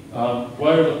see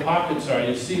where the pockets are,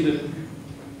 you see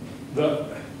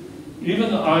that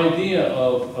even the idea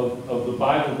of the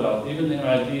Bible Belt, even the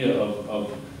idea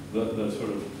of the sort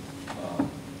of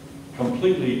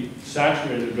completely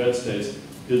saturated red states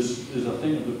is a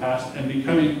thing of the past and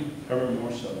becoming ever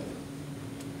more so.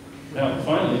 Now,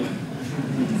 finally,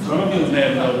 some of you may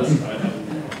have noticed I have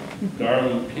a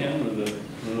Darwin pin with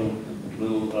the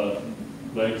little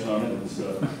legs on it. It's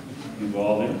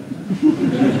evolving.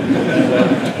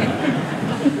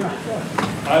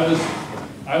 And,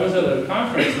 I was at a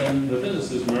conference and the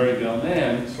physicist Murray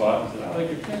Gell-Mann saw it and said, I like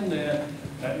your pin, Dan.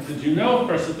 Did you know, of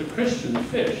course, that the Christian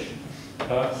fish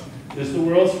is the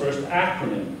world's first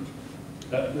acronym?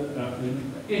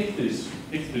 Ichthys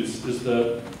is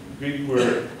the Greek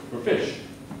word for fish.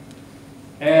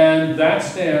 And that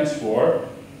stands for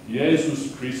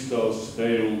Jesus Christos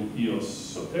Theou Ios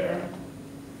Soter,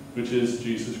 which is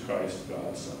Jesus Christ,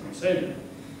 God's Son and Savior.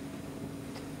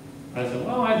 I said,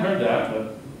 well, I'd heard that,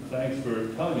 but thanks for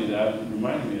telling me that and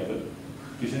reminding me of it.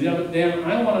 He said, yeah, but Dan,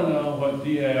 I want to know what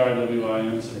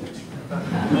D-A-R-W-I-N stands for.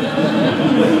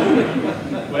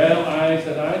 Well, I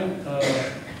said, I'm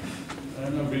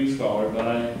no Greek scholar, but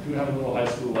I do have a little high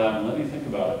school Latin. Let me think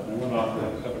about it. And I went off to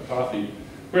have a cup of coffee.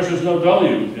 Of course, there's no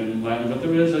W in Latin, but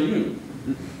there is a U.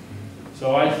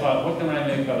 So I thought, what can I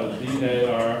make out of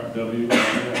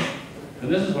D-A-R-W-I-N? And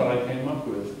this is what I came up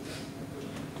with.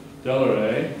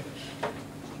 Delere.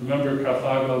 Remember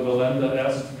Carthago delenda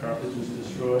est, Carthage is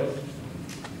destroyed.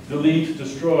 Delete,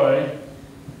 destroy.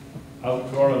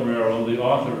 Autorem rerum, the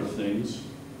author of things.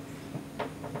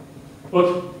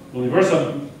 Ut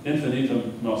universum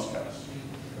infinitum noscas.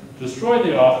 Destroy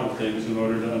the author of things in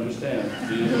order to understand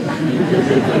the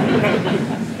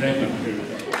Thank you for your time.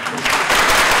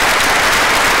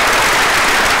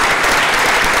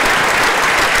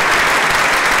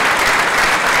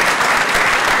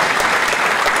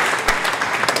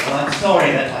 Well, I'm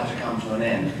sorry that had to come to an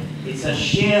end. It's a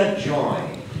sheer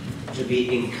joy to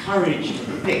be encouraged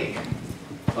to think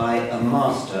by a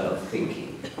master of thinking.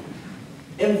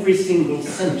 Every single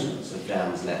sentence of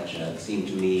Dan's lecture, it seemed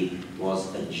to me,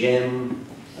 was a gem,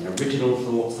 an original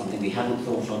thought, something we hadn't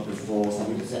thought of before,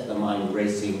 something to set the mind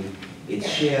racing. It's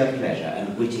sheer pleasure,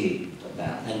 and witty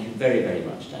that. Thank you very, very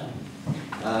much, Dan.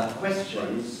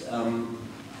 Questions?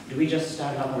 Do we just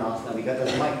stand up and ask them?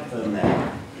 There's a microphone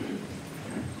there.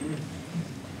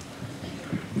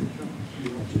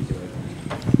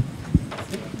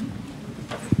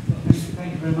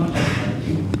 Thank you very much.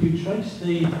 You trace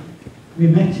the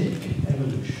mimetic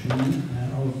evolution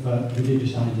of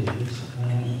religious ideas,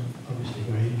 obviously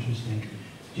very interesting.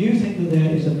 Do you think that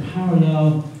there is a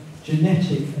parallel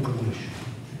genetic evolution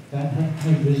that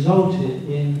has resulted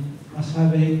in us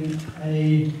having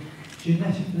a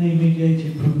genetically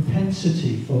mediated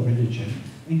propensity for religion?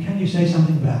 And can you say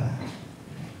something about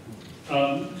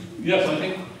that? Yes, I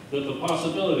think that the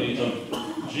possibility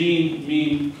of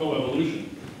gene-mean coevolution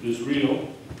is real.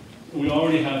 We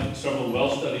already have several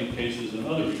well-studied cases in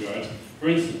other regards. For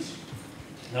instance,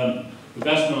 the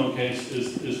best-known case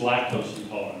is lactose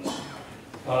intolerance.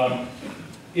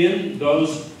 In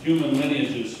those human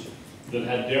lineages that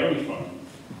had dairy farming,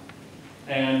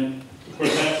 and of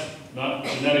course that's not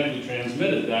genetically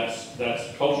transmitted,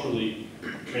 that's culturally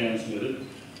transmitted.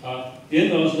 In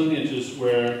those lineages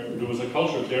where there was a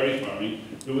culture of dairy farming,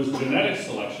 there was genetic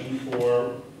selection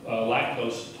for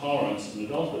lactose tolerance in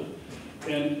adulthood.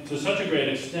 And to such a great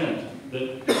extent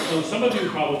that, so some of you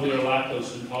probably are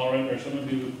lactose intolerant, or some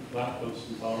of you lactose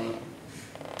intolerant.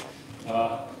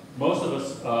 Most of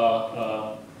us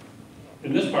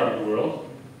in this part of the world,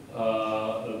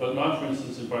 but not, for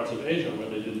instance, in parts of Asia where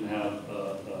they didn't have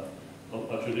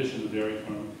a tradition of dairy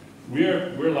farming,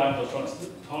 we're lactose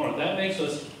tolerant. That makes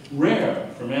us rare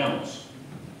for mammals.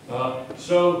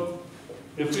 So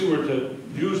if we were to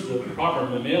use the proper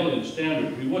mammalian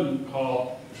standard, we wouldn't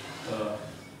call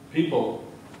people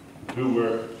who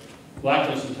were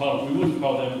lactose intolerant, we wouldn't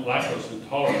call them lactose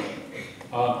intolerant.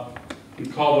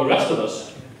 We'd call the rest of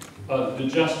us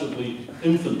digestively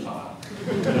infantile.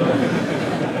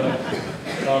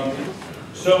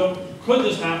 So could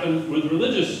this happen with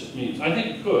religious means? I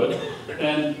think it could.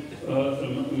 And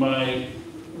my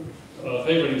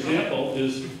favorite example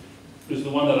is the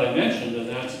one that I mentioned, and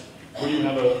that's where you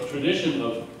have a tradition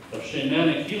of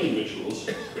shamanic healing rituals,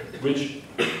 which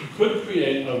could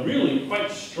create a really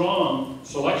quite strong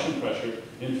selection pressure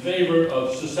in favor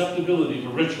of susceptibility to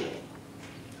ritual.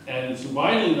 And it's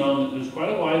widely known that there's quite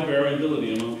a wide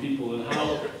variability among people in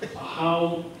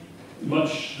how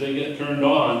much they get turned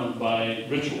on by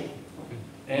ritual.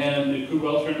 And it could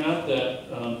well turn out that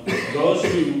those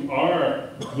who are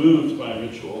moved by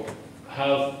ritual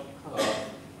have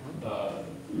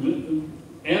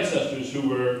ancestors who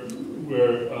were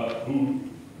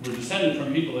descended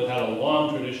from people that had a long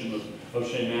tradition of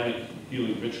shamanic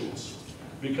healing rituals.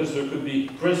 Because there could be,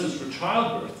 for instance, for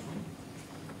childbirth,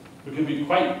 there could be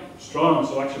quite strong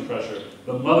selection pressure.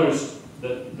 The mothers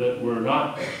that were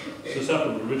not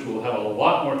susceptible to ritual have a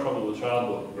lot more trouble with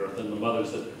childbirth than the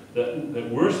mothers that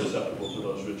were susceptible to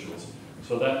those rituals.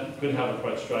 So that could have a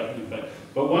quite striking effect.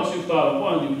 But once you've thought of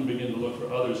one, you can begin to look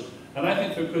for others. And I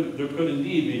think there could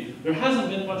indeed be. There hasn't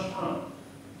been much time.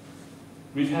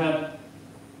 We've had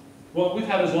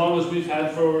as long as we've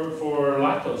had for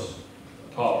lactose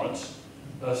tolerance.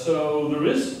 So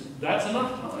that's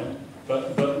enough time,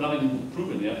 but nothing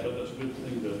proven yet, but that's a good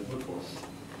thing to look for.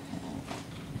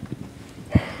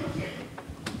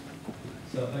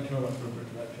 So thank you very much for the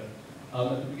lecture. At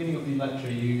the beginning of the lecture,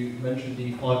 you mentioned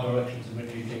the 5 directions in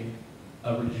which you think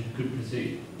a religion could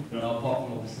proceed. Yeah. Now, apart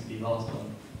from obviously the last one,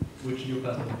 which, in your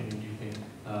personal opinion, do you think,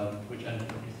 which endpoint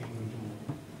do you think religion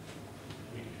will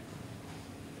reach?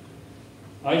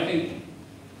 I think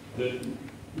that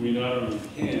we not only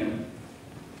can,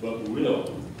 but will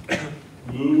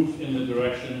move in the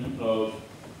direction of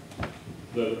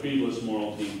the creedless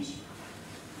moral themes.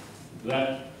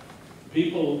 That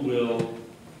people will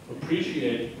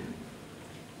appreciate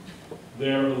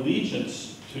their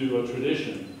allegiance to a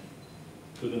tradition,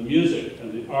 to the music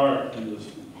and the art and the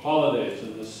holidays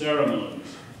and the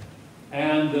ceremonies,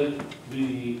 and that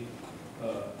the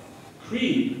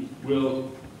creed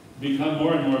will become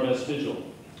more and more vestigial.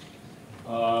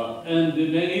 And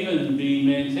it may even be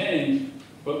maintained,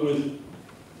 but with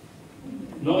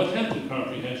no attempt at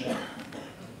comprehension.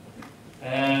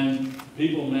 And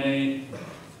people may,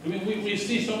 I mean, we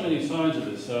see so many signs of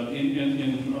this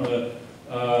in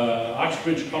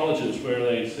Oxbridge colleges where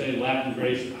they say Latin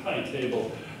grace at the high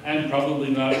table, and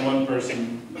probably not one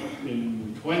person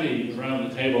in 20 around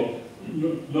the table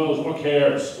knows or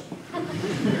cares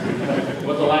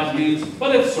what the Latin means,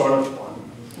 but it's sort of fun.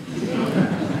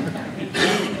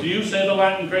 Do you say the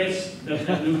Latin grace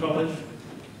at New College?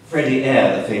 Freddie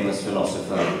Eyre, the famous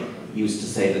philosopher, used to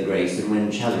say the grace, and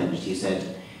when challenged, he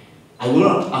said, "I will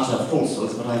not utter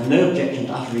falsehoods, but I have no objection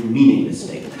to uttering meaningless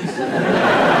statements."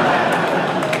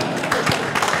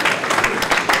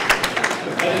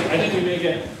 think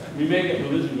we may get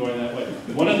religion going that way.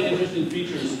 One of the interesting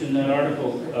features in that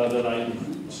article that I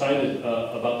cited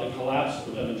about the collapse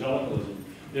of evangelicalism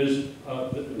is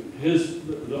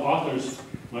the author's,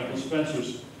 Michael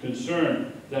Spencer's,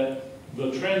 concern that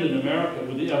the trend in America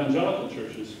with the evangelical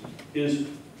churches is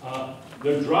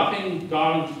they're dropping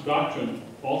doctrine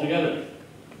altogether.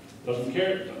 Doesn't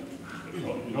care.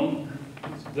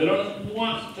 They don't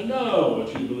want to know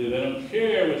what you believe. They don't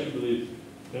care what you believe.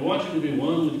 They want you to be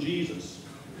one with Jesus.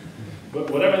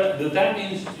 But whatever that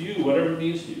means to you, whatever it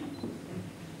means to you.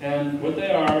 And what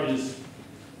they are is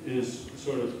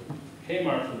sort of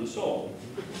Kmart for the soul.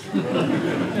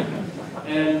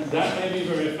 And that may be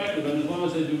very effective, and as long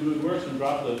as they do good works and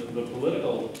drop the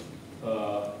political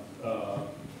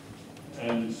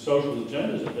and social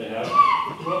agendas that they have,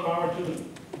 more power to them.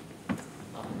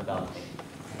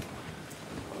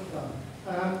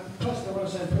 First, I want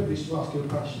to say I'm privileged to ask you a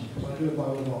question, because I do it by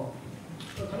all lot.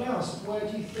 But can I ask, where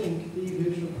do you think the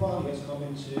evolution of qualia has come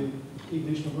into the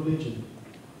evolution of religion?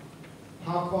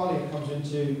 How qualia comes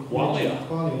into qualia?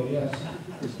 Qualia, yes.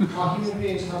 How human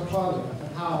beings have qualia,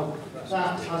 and how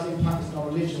that has impacted our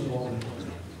religion more.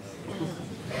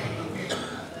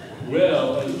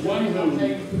 Well, as one who...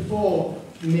 Before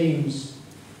memes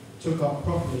took up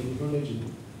properly with religion.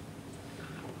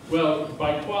 Well,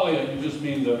 by qualia, you just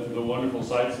mean the wonderful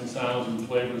sights and sounds and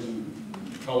flavors and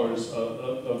colors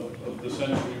of the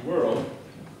sensory world.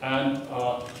 And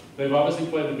they've obviously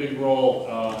played a big role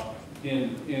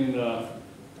in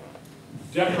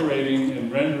decorating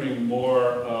and rendering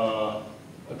more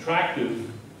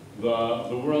attractive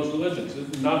the world's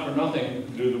religions. Not for nothing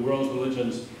do the world's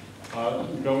religions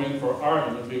go in for art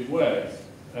in a big way,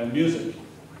 and music,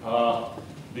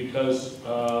 because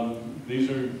these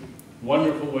are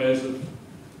wonderful ways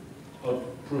of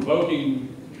provoking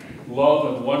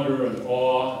love and wonder and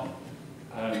awe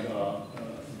and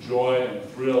joy and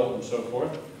thrill and so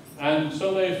forth. And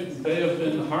so they have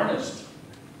been harnessed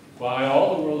by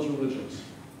all the world's religions.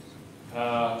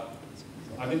 I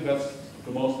think that's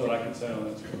the most that I can say on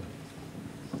that score.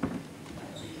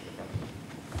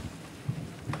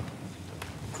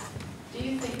 Do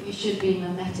you think we should be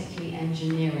mimetically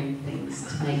engineering things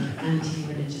to make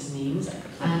anti-religious memes?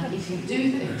 And if you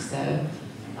do think so,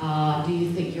 do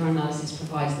you think your analysis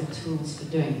provides the tools for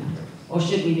doing that? Or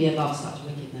should we be above such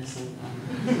wickedness?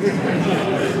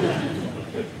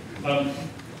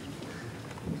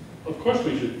 Of course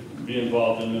we should be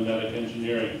involved in mimetic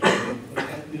engineering.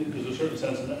 There's a certain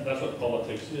sense, and that's what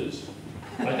politics is.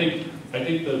 I think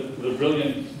the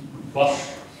brilliant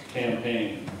bus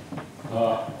campaign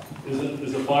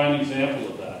is a fine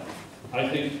example of that. I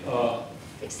think...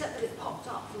 except that it popped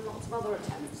up from lots of other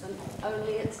attempts and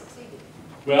only it succeeded.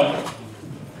 Well,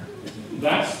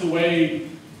 that's the way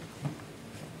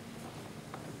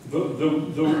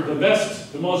the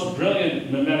best, the most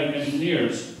brilliant mimetic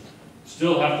engineers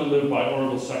still have to live by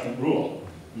Orwell's second rule,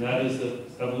 and that is that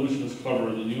evolution is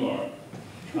cleverer than you are.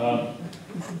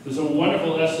 There's a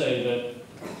wonderful essay that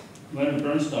Leonard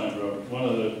Bernstein wrote, one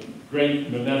of the great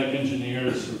mimetic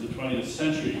engineers of the 20th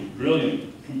century,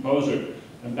 brilliant composer.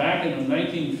 And back in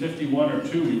 1951 or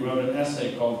 2, he wrote an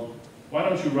essay called, "Why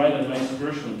Don't You Write a Nice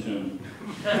Gershwin Tune?"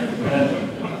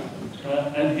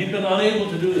 And he'd been unable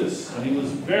to do this, and he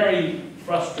was very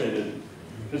frustrated,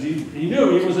 because he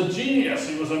knew he was a genius,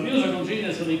 he was a musical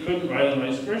genius, and he couldn't write a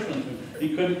nice Gershwin tune.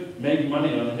 He couldn't make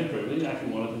money on a hit parade. He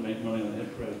actually wanted to make money on a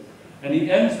hit parade. And he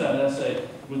ends that essay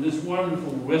with this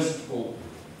wonderful, wistful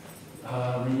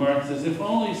remark, says, "If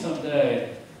only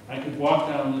someday I could walk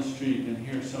down the street and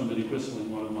hear somebody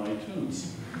whistling one of my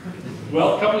tunes."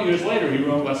 Well, a couple of years later, he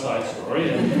wrote West Side Story,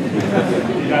 and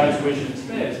he got his wish in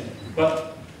spades.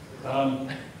 But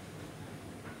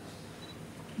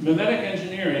mimetic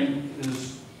engineering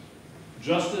is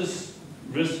just as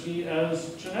risky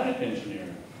as genetic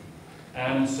engineering.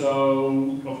 And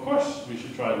so, of course, we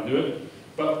should try to do it,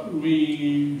 but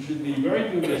we should be very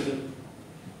dubious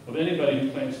of anybody who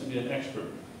claims to be an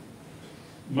expert.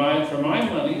 For my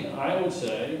money, I would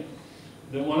say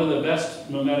that one of the best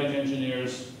mimetic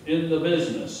engineers in the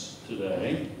business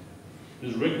today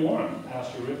is Rick Warren,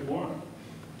 Pastor Rick Warren.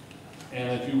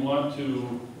 And if you want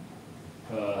to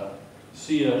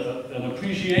see an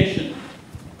appreciation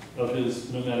of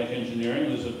his mimetic engineering,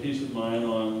 there's a piece of mine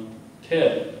on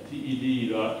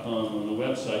TED.com on the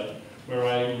website, where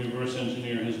I reverse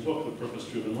engineer his book, The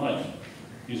Purpose-Driven Life.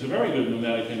 He's a very good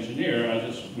mimetic engineer. I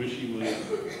just wish he would have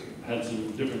had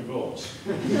some different goals.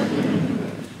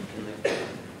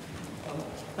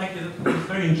 Thank you. That was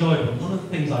very enjoyable. One of the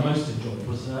things I most enjoyed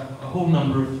was a whole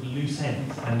number of loose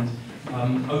ends and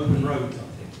open roads, I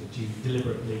think, that you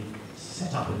deliberately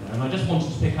set up in there, and I just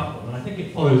wanted to pick up on, and I think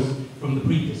it follows from the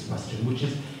previous question, which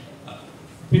is,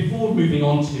 before moving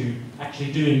on to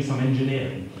actually doing some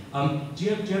engineering, do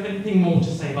you have anything more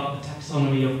to say about the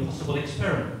taxonomy of possible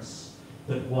experiments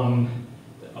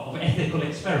of ethical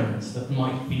experiments that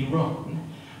might be run,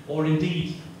 or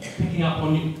indeed picking up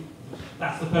on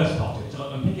that's the first part of it,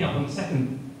 and picking up on the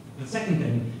second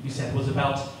thing you said was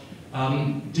about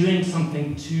doing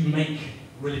something to make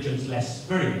religions less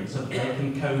virulent, so that they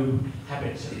can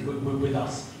cohabit with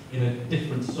us in a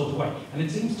different sort of way. And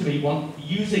it seems to me,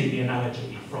 using the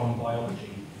analogy from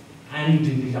biology, and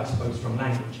indeed I suppose from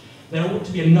language, there ought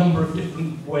to be a number of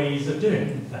different ways of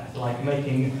doing that, like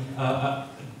making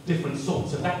different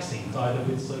sorts of vaccines, either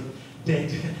with sort of dead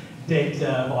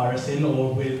virus in,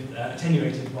 or with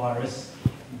attenuated virus.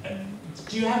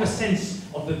 Do you have a sense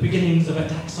of the beginnings of a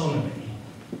taxonomy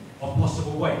of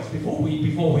possible ways before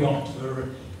we opt for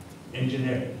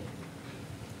engineering?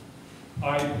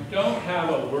 I don't have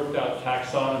a worked out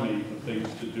taxonomy of things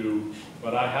to do,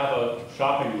 but I have a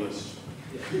shopping list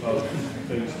of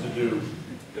things to do.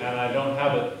 And I don't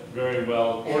have it very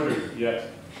well ordered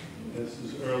yet. This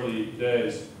is early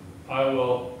days. I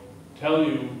will tell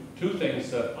you two things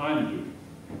that I'm doing.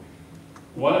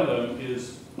 One of them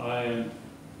is I am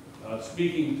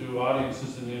speaking to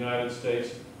audiences in the United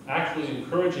States, actually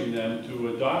encouraging them to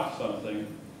adopt something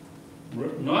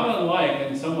not unlike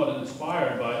and somewhat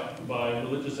inspired by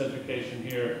religious education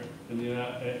here in the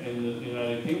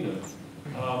United Kingdom.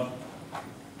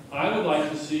 I would like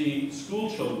to see school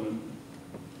children,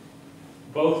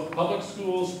 both public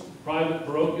schools, private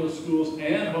parochial schools,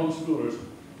 and homeschoolers,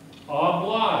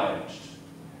 obliged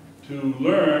to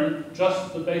learn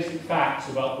just the basic facts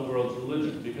about the world's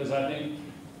religion, because I think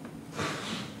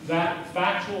that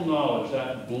factual knowledge,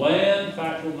 that bland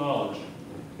factual knowledge,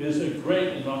 is a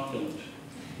great inoculant.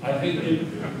 I think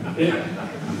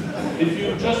if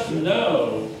you just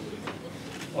know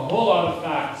a whole lot of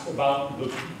facts about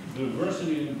the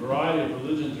diversity and variety of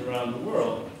religions around the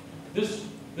world, this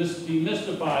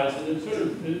demystifies and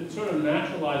it sort of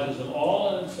naturalizes them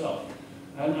all in itself.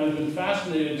 And I've been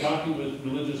fascinated talking with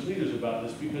religious leaders about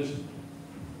this, because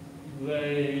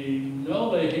they know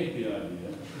they hate the idea.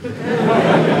 They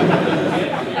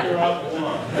can't figure out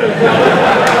why.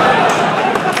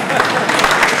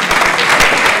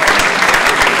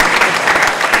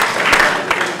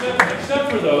 Except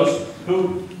for those who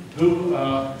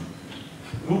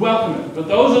welcome it. But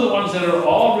those are the ones that are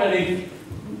already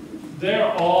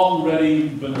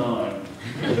benign.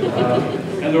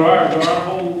 And there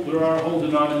are whole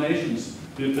denominations,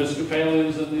 the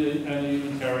Episcopalians and the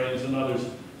Unitarians and others,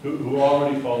 who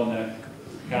already fall in that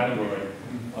category,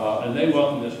 and they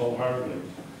welcome this wholeheartedly.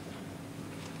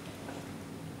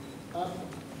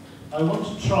 I want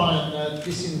to try and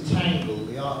disentangle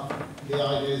the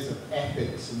ideas of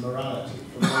ethics and morality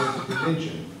from those of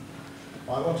religion.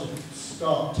 I want to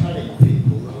start telling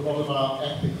people that a lot of our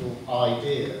ethical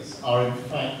ideas are in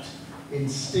fact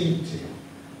instinctive.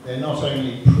 They're not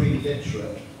only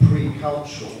pre-literate,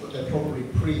 pre-cultural, but they're probably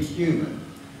pre-human.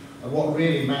 And what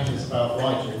really matters about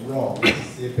right or wrong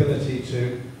is the ability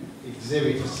to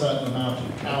exhibit a certain amount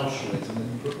of altruism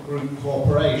and group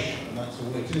cooperation, and that's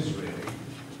all it is really.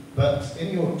 But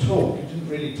in your talk, you didn't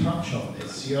really touch on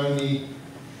this. You only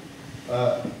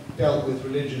dealt with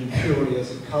religion purely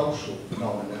as a cultural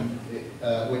phenomenon,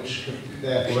 which could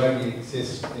therefore only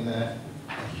exist in a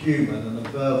human and a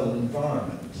verbal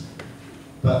environment.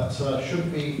 But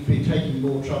should we be taking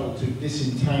more trouble to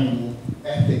disentangle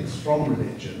ethics from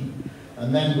religion,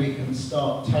 and then we can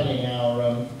start telling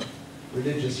our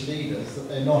religious leaders that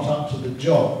they're not up to the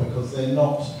job because they're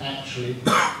not actually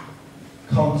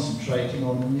concentrating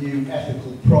on new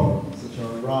ethical problems that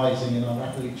are arising in our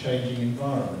rapidly changing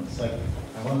environment. So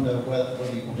I wonder whether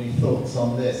you have any thoughts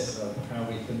on this, how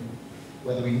we can,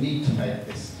 whether we need to make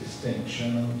this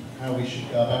distinction and how we should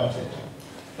go about it.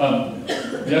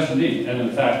 Yes, indeed. And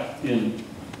in fact, in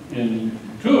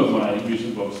two of my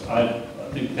recent books, I've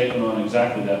taken on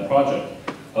exactly that project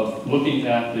of looking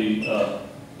at the,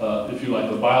 if you like,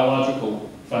 the biological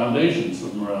foundations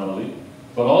of morality,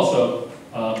 but also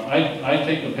I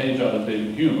take a page out of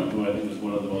David Hume, who I think is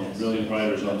one of the most brilliant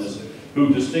writers on this, who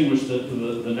distinguished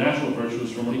the natural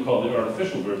virtues from what he called the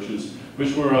artificial virtues,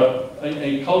 which were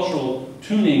a cultural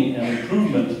tuning and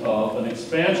improvement of an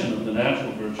expansion of the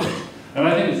natural virtues. And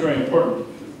I think it's very important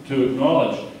to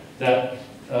acknowledge that,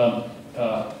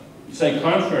 say,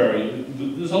 contrary,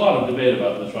 there's a lot of debate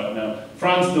about this right now.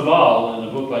 Franz de Waal, in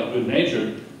a book like Good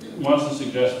Natured, wants to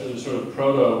suggest that there's sort of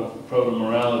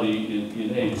proto-morality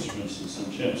in apes, for instance,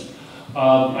 and chimps.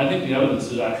 I think the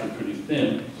evidence is actually pretty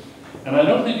thin. And I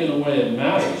don't think in a way it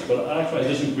matters, but actually I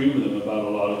disagree with him about a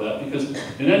lot of that, because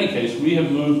in any case, we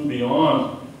have moved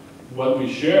beyond what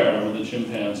we share with the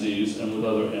chimpanzees and with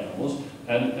other animals,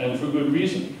 and for good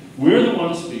reason. We're the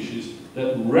one species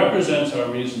that represents our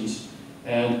reasons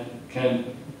and can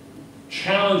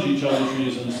challenge each other's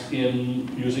reasons in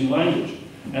using language.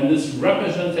 And this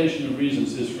representation of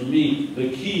reasons is, for me, the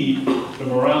key to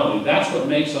morality. That's what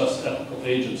makes us ethical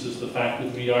agents, is the fact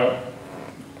that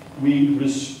we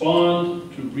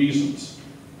respond to reasons.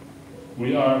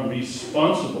 We are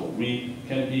responsible. We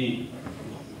can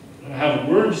have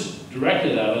words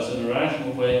directed at us in a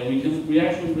rational way, and we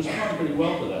actually respond pretty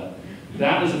well to that.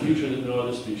 That is a feature that no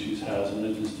other species has, and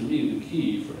it is, to me, the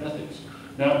key for ethics.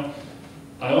 Now,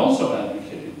 I also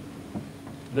advocate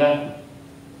that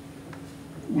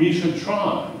we should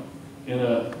try, in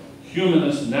a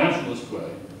humanist, naturalist way,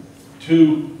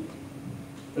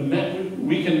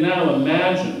 we can now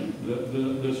imagine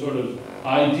the sort of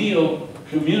ideal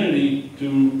community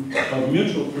of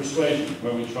mutual persuasion,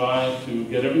 where we try to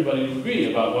get everybody to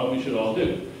agree about what we should all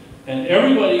do. And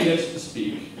everybody gets to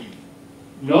speak.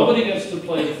 Nobody gets to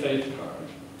play the faith card.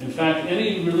 In fact,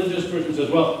 any religious person says,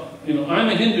 well, you know, I'm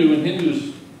a Hindu and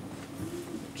Hindus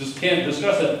just can't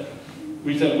discuss it.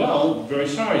 We said, well, very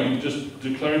sorry, you just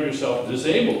declared yourself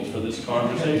disabled for this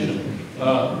conversation.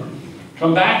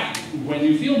 Come back when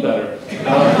you feel better.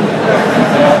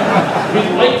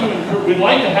 We'd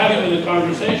like to have you in the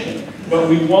conversation, but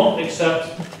we won't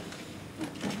accept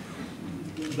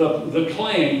the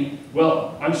claim,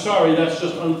 well, I'm sorry, that's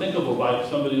just unthinkable by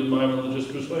somebody of my religious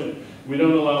persuasion. We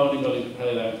don't allow anybody to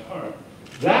play that card.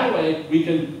 That way, we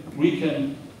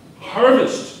can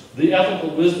harvest the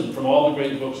ethical wisdom from all the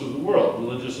great books of the world,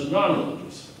 religious and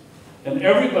non-religious. And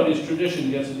everybody's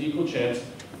tradition gets an equal chance.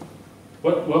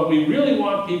 What we really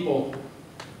want people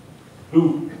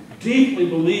who deeply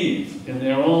believe in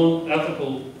their own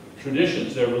ethical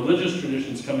traditions, their religious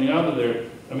traditions coming out of their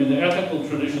ethical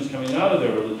traditions coming out of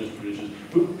their religious traditions,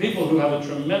 people who have a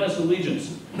tremendous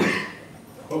allegiance.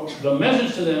 The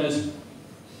message to them is,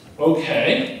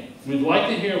 okay, we'd like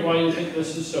to hear why you think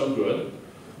this is so good.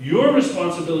 Your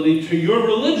responsibility to your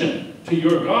religion, to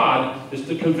your God, is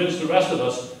to convince the rest of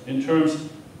us in terms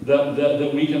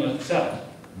that we can accept.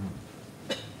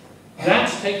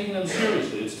 That's taking them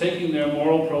seriously. It's taking their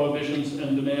moral prohibitions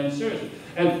and demands seriously.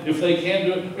 And if they can't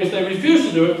do it, if they refuse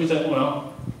to do it, we say,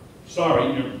 well,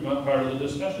 sorry, you're not part of the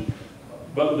discussion.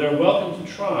 But they're welcome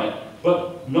to try,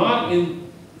 but not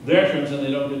in their terms, and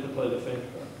they don't get to play the faith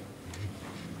card.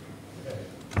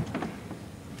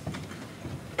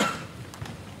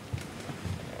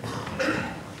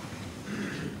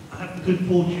 I have the good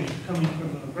fortune of coming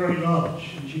from a very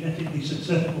large and genetically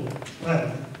successful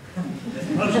family,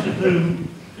 most of whom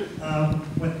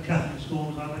went to Catholic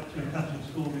schools. I went to a Catholic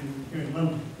school here in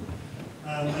London.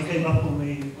 They gave up on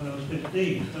me when I was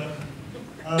 15.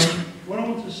 But what I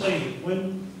want to say is,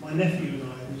 when my nephew and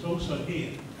I, who's also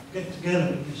here, get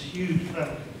together with this huge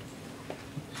family,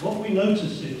 what we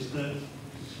notice is that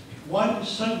why do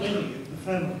so many of the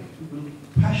family who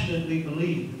passionately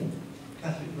believe in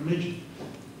Catholic religion,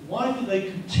 why do they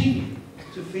continue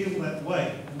to feel that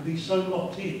way and be so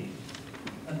locked in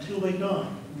until they die?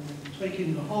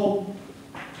 Taking the whole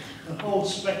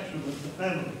spectrum of the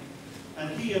family, and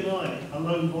he and I are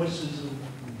lone voices, and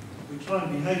we try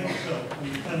and behave ourselves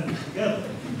when we family together.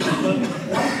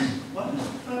 But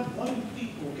why do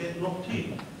people get locked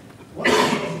in? Why do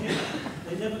they get in?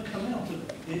 They never come out of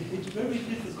it. It's very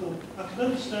difficult. I can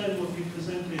understand what you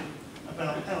presented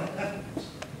about how it happens,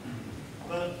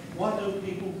 but why don't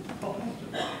people pop out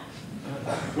of it?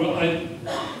 Well,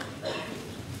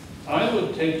 I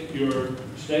would take your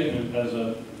statement as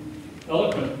an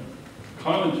eloquent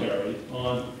commentary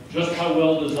on just how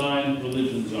well designed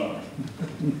religions are.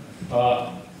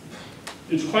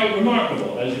 It's quite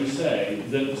remarkable, as you say,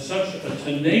 that such a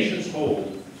tenacious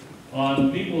hold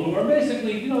on people who are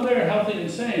basically, you know, they're healthy and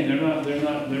sane. They're not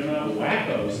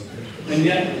wackos, and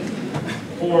yet,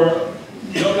 for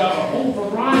no doubt a whole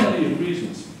variety of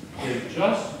reasons, they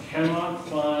just cannot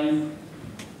find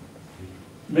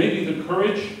maybe the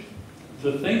courage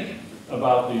to think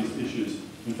about these issues.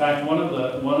 In fact, one of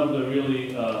the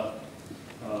really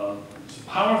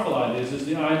powerful ideas is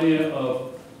the idea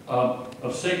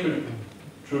of sacred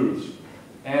truths.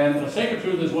 And a sacred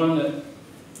truth is one that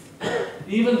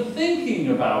even thinking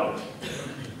about it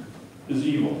is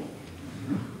evil.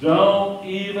 Don't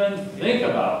even think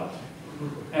about it.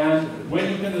 And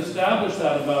when you can establish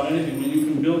that about anything, when you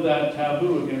can build that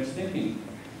taboo against thinking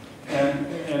and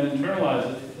internalize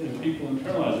it, and people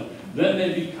internalize it, then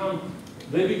they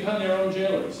become their own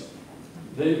jailers.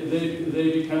 They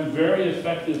become very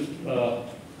effective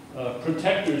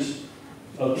protectors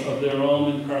of their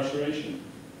own incarceration.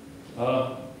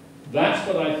 That's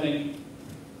what I think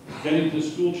getting to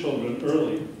school children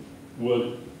early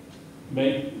would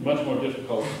make much more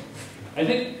difficult. I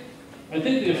think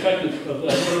the effect of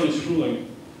that early schooling,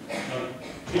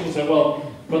 people say,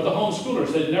 well, but the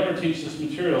homeschoolers, they never teach this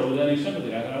material with any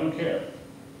sympathy. I don't care.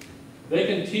 They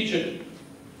can teach it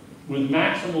with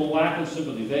maximal lack of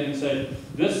sympathy. They can say,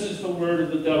 this is the word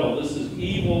of the devil. This is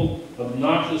evil,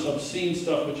 obnoxious, obscene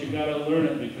stuff, but you got to learn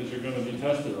it because you're going to be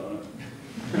tested on it.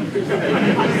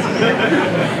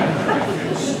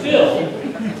 Still,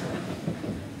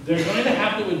 they're going to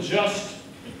have to adjust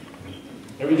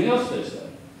everything else they say.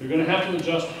 They're going to have to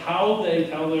adjust how they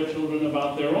tell their children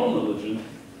about their own religion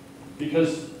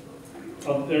because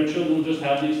their children will just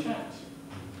have these facts.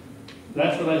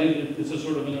 That's what I think, it's a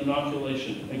sort of an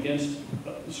inoculation against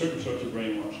certain sorts of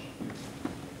brainwashing.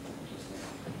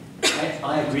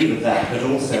 I agree with that, but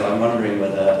also I'm wondering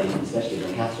whether, especially in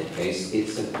the Catholic case,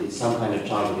 it's some kind of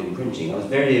childhood imprinting. I was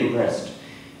very impressed.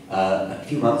 A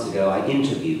few months ago, I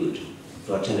interviewed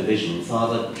for television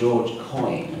Father George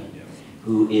Coyne,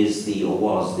 who is or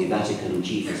was the Vatican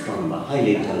chief astronomer,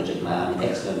 highly intelligent man,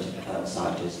 excellent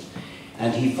scientist.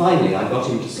 And I got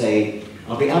him to say,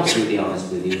 I'll be absolutely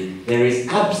honest with you, there is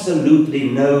absolutely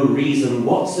no reason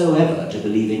whatsoever to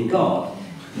believe in God.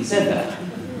 He said that.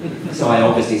 So I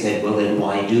obviously said, well then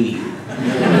why do you?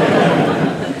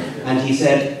 And he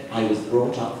said, I was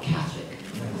brought up Catholic.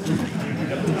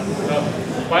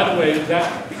 By the way,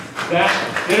 that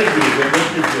interview that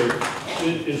Richard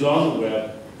did is on the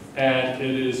web, and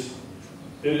it is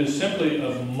simply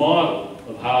a model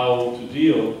of how to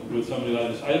deal with somebody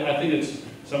like this. I think it's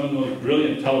some of the most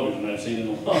brilliant television I've seen in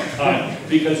a long time,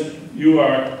 because you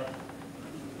are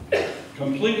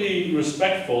completely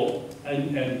respectful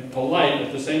and polite.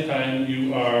 At the same time,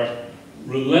 you are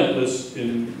relentless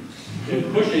in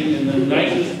pushing in the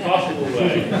nicest possible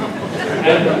way.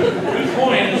 And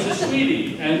Coyne is a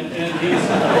sweetie, and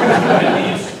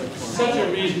he's such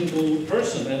a reasonable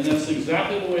person, and that's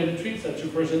exactly the way to treat such a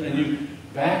person, and you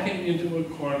back him into a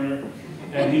corner,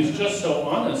 and he's just so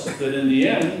honest that in the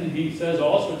end, he says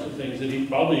all sorts of things that he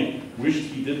probably wished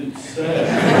he didn't say.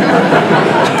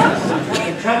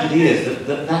 The tragedy is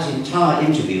that entire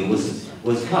interview was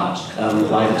cut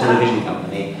by the television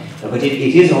company, but it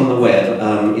is on the web.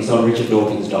 It's on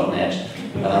richarddawkins.net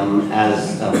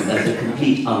as a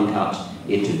complete uncut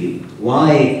interview.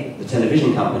 Why the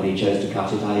television company chose to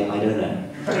cut it, I don't know.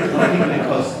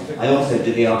 Because I also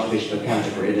did the Archbishop of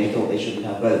Canterbury, and they thought they shouldn't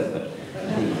have both. But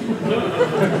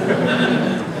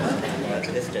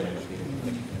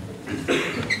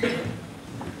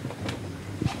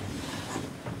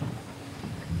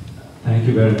Thank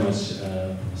you very much,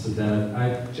 Professor Dennett.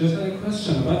 I just had a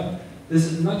question about this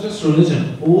is not just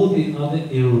religion, all the other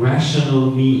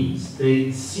irrational means,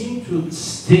 they seem to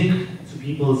stick to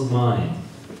people's mind.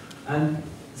 And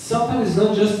sometimes it's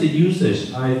not just the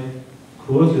usage. I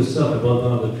quote yourself about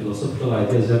one of the philosophical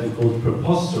ideas that we call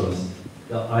preposterous,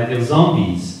 the idea of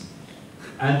zombies.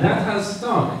 And that has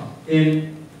stuck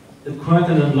in quite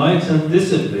an enlightened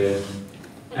discipline,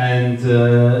 and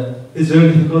it's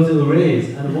very difficult to erase.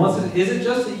 And is it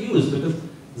just the use? Because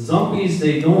zombies,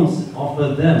 they don't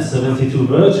offer them 72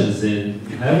 virgins in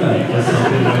heaven or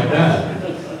something like that.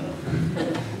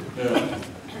 Yeah.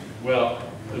 Well,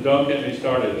 don't get me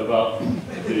started about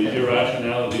the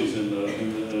irrationalities in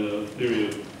the theory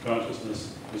of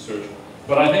consciousness research.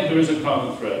 But I think there is a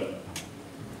common thread,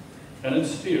 and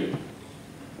it's fear.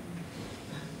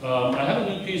 I have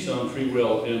a new piece on free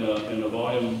will in a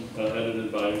volume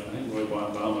edited by, I think, Roy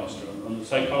Baumeister on the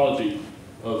psychology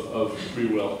of free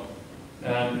will.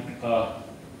 And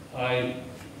I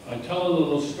tell a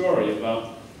little story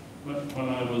about when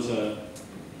I was a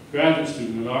graduate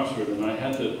student in Oxford, and I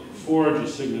had to forge a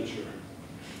signature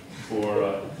for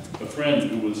a friend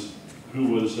who was he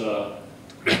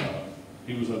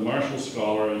was a Marshall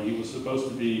scholar, and he was supposed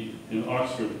to be in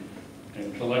Oxford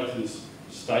and collect his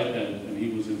stipend, and he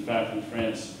was in fact in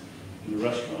France in a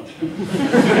restaurant.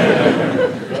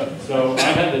 So I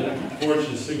had to forge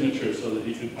his signature so that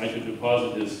I could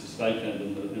deposit his stipend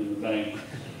in the bank.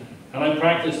 And I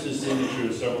practiced his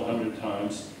signature several hundred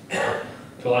times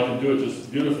till I could do it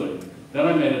just beautifully. Then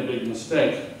I made a big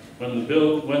mistake. When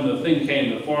the thing came,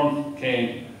 the form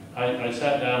came, I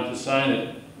sat down to sign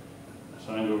it.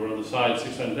 Signed over on the side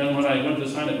 6 times. Then when I went to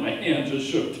sign it, my hand just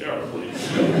shook terribly.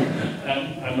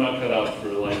 And I'm not cut out for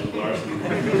a life of larceny.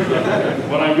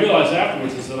 What I realized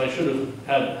afterwards is that I should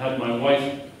have had my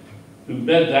wife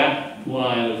embed that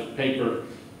line of paper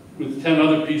with 10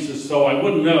 other pieces so I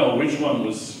wouldn't know which one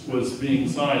was being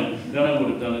signed. Then I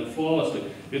would have done it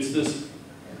flawlessly. It's this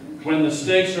when the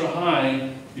stakes are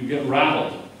high, you get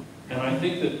rattled. And I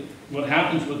think that what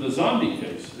happens with the zombie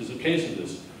case is a case of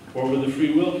this, or with the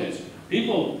free will case.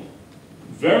 People,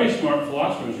 very smart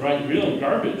philosophers, write real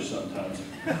garbage sometimes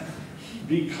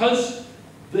because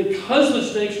the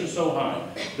stakes are so high.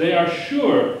 They are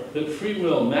sure that free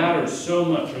will matters so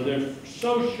much, or they're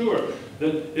so sure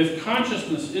that if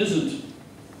consciousness isn't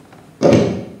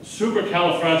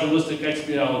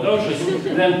supercalifragilisticexpialidocious,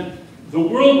 then the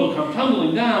world will come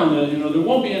tumbling down. There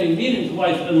won't be any meaning to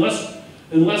life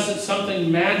unless it's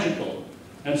something magical.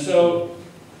 And so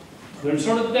they're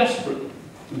sort of desperate.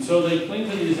 And so they cling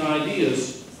to these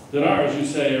ideas that are, as you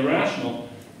say, irrational.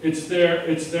 It's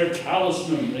their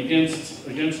talisman against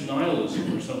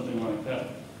nihilism or something like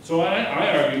that. So I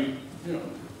argue,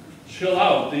 chill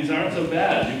out. These aren't so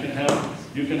bad.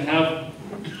 You can have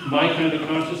my kind of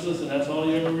consciousness, and that's all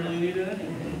you ever really needed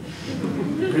anyway.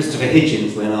 Christopher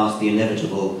Hitchens, when asked the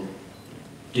inevitable,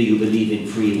 "Do you believe in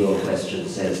free will?" question,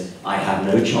 says, "I have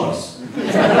no choice."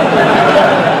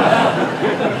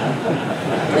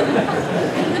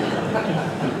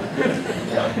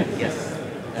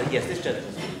 Yes, this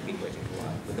gentleman's been waiting for a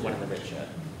while, with the one in the red shirt.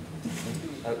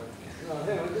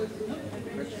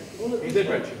 He's in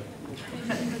red shirt.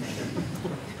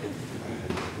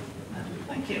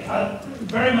 Thank you. I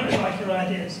very much like your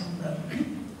ideas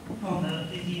on the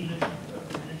evolution of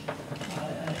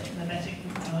mimetic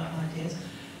ideas.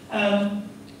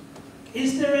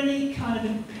 Is there any kind of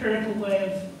empirical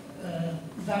way of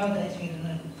validating it in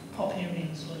a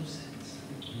Popperian sort of sense?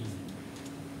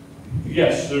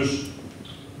 Yes,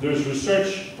 there's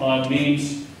research on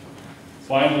memes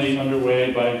finally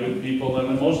underway by good people,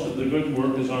 and most of the good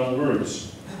work is on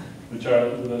words, which are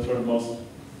the sort of most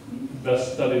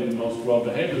best studied and most well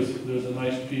behaved. There's a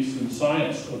nice piece in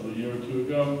Science of a year or two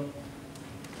ago.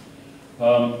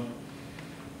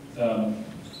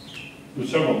 There's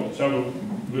several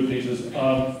good pieces.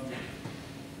 I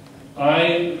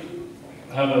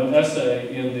have an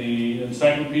essay in the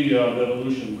Encyclopedia of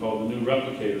Evolution called The New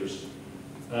Replicators,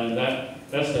 and that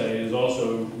essay is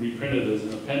also reprinted as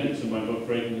an appendix in my book,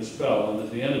 Breaking the Spell, and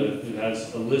at the end of it, it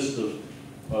has a list of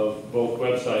both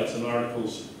websites and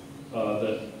articles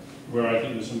where I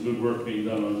think there's some good work being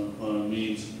done on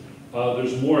memes.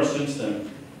 There's more since then.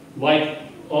 Like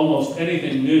almost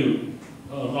anything new,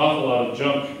 an awful lot of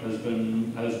junk has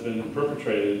been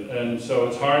perpetrated, and so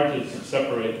it's hard to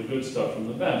separate the good stuff from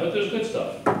the bad. But there's good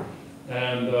stuff,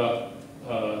 and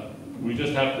we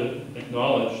just have to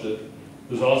acknowledge that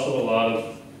there's also a lot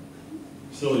of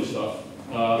silly stuff,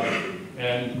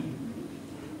 and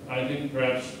I think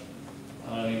perhaps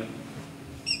I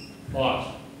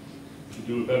ought to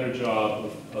do a better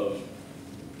job of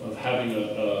having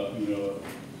a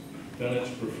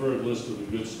Dennett's preferred list of the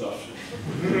good stuff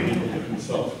for people to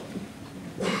consult.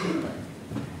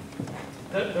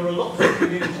 There are lots of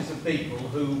communities of people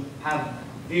who have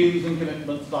views and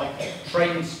commitments like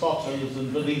train spotters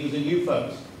and believers in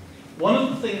UFOs. One of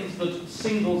the things that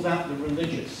singles out the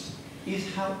religious is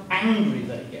how angry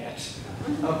they get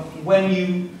when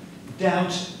you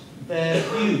doubt their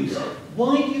views.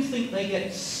 Why do you think they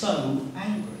get so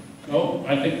angry? Oh,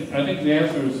 I think the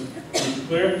answer is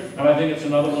clear, and I think it's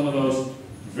another one of those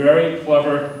very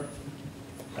clever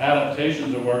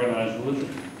adaptations of organized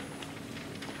religion.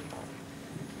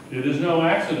 It is no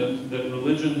accident that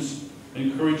religions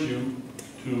encourage you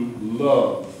to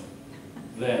love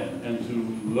them and to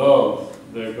love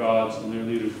their gods and their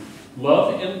leaders.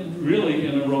 Love really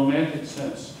in a romantic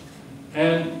sense.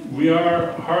 And we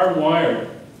are hardwired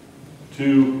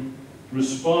to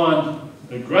respond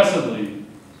aggressively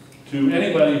to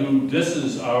anybody who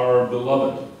disses our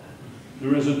beloved.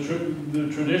 There is a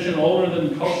tradition older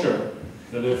than culture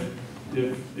that if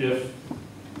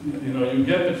you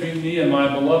get between me and my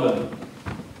beloved,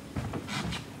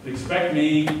 expect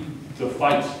me to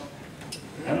fight.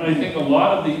 And I think a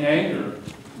lot of the anger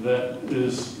that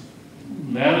is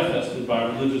manifested by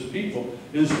religious people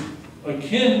is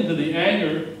akin to the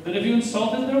anger that if you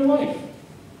insulted their wife.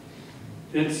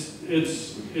 It's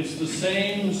the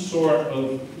same sort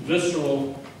of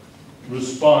visceral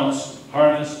response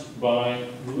harnessed by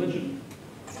religion.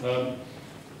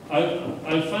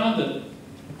 I found that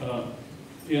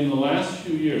in the last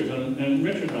few years, and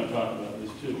Richard and I talked about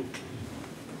this too,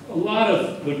 a lot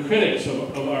of the critics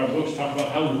of our books talk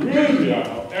about how rude we are,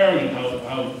 how arrogant,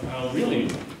 how really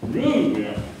rude we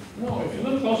are. No, if you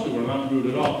look closely, we're not rude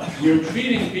at all. We're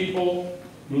treating people,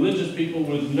 religious people,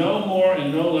 with no more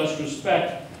and no less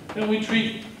respect than we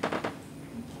treat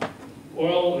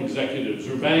oil executives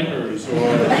or bankers or...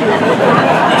 and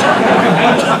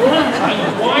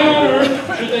why on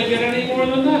earth should they get any more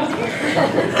than that?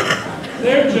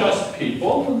 They're just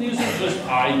people, and these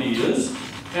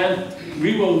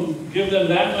give them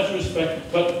that much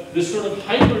respect, but this sort of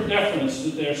hyper-deference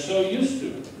that they're so used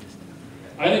to.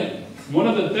 I think one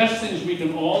of the best things we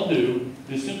can all do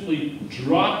is simply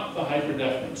drop the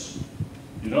hyper-deference.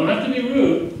 You don't have to be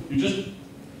rude, you just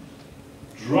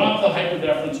drop the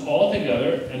hyper-deference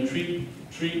altogether and treat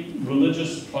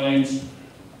religious claims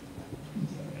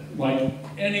like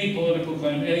any political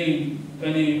claim,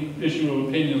 any issue of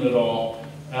opinion at all,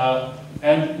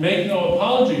 and make no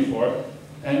apology for it,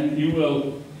 and you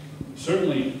will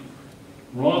certainly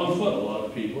wrong foot a lot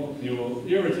of people, you will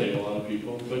irritate a lot of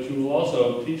people, but you will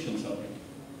also teach them something.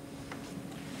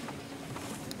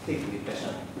 I think we'd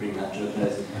better bring that to a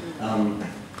close.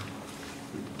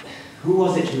 Who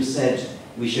was it who said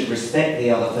we should respect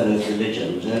the other fellow's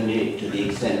religion, but only to the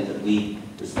extent that we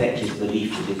respect his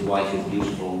belief that his wife is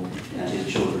beautiful and his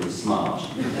children smart?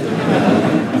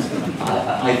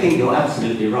 I think you're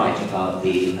absolutely right about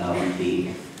the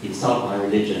insult my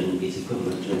religion is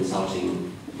equivalent to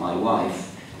insulting my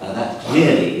wife. That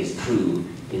clearly is true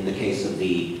in the case of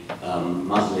the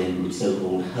Muslim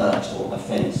so-called hurt or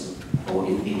offence or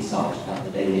insult about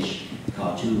the Danish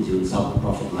cartoons. You insult the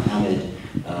Prophet Muhammad,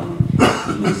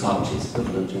 you insult is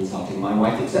equivalent to insulting my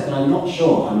wife, except that I'm not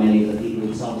sure how many of the people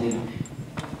insulted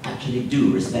actually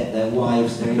do respect their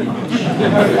wives very much.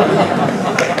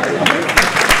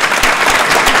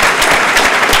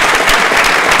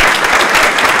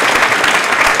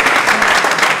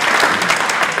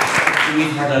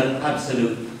 We've had an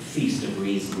absolute feast of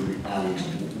reason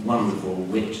and wonderful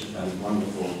wit and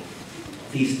wonderful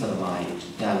feast for the mind.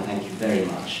 Dan, thank you very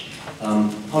much.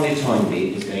 Holly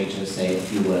Toynbee is going to say a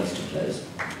few words to close.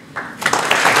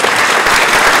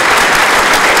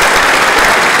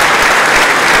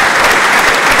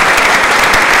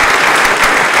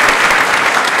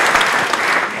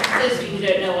 Those of you who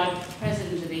don't know, I'm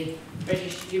president of the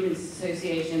British Humanists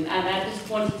Association, and I just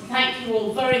wanted to thank you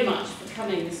all very much for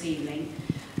coming this evening.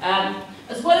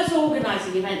 As well as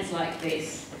organising events like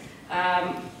this,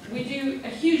 we do a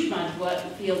huge amount of work in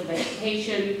the field of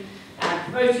education,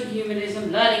 promoting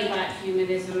humanism, learning about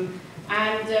humanism,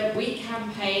 and we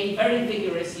campaign very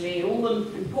vigorously in all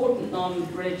the important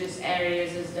non-religious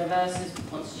areas as diverse as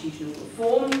constitutional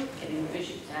reform, getting the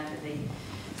bishops out of the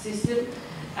system,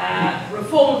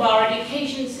 reform of our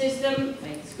education system,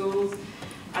 faith schools,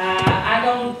 and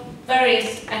on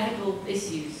various ethical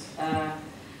issues.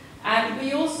 And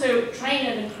we also train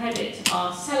and accredit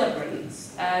our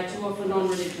celebrants to offer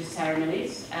non-religious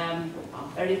ceremonies, our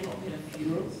very popular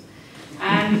funerals.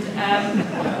 And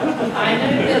I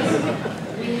know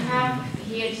that we have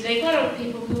here today quite a lot of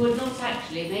people who are not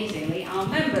actually, amazingly, our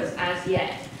members as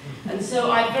yet. And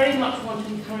so I very much want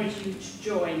to encourage you to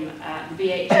join the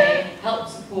BHA, help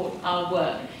support our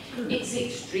work. It's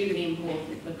extremely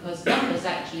important because numbers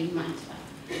actually matter.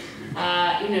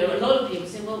 You know, a lot of people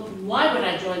say, well, why would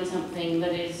I join something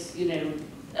that is, you know,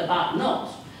 about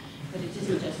not? But it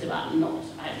isn't just about not,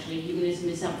 actually. Humanism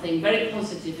is something very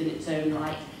positive in its own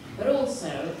right, but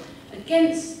also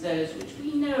against those which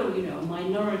we know, you know, are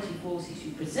minority forces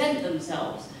who present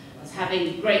themselves as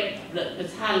having great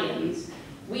battalions.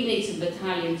 We need some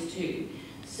battalions too.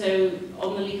 So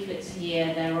on the leaflets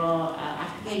here, there are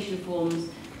application forms.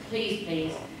 Please,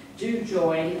 please, do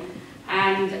join.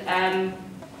 And,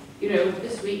 you know,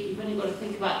 this week you've only got to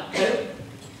think about the Pope,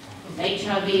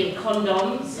 HIV and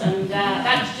condoms, and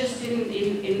that's just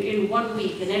in 1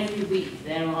 week, and every week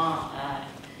there are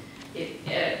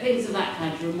things of that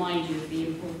kind to remind you of the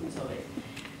importance of it.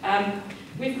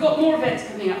 We've got more events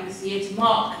coming up this year to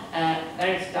mark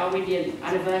various Darwinian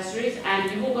anniversaries,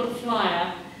 and you've all got a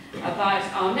flyer about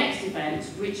our next event,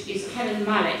 which is Helen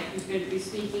Malik, who's going to be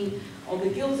speaking on the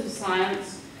guilt of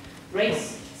science,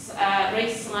 race,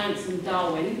 science and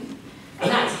Darwin, and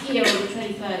that's here on the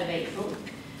 23rd of April.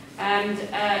 And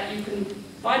you can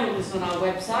find all this on our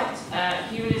website,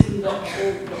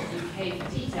 humanism.org.uk for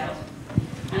details.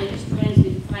 And it just remains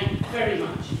me to thank very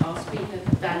much our speaker,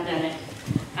 Dan Dennett,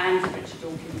 and Richard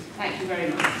Dawkins. Thank you very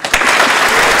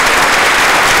much.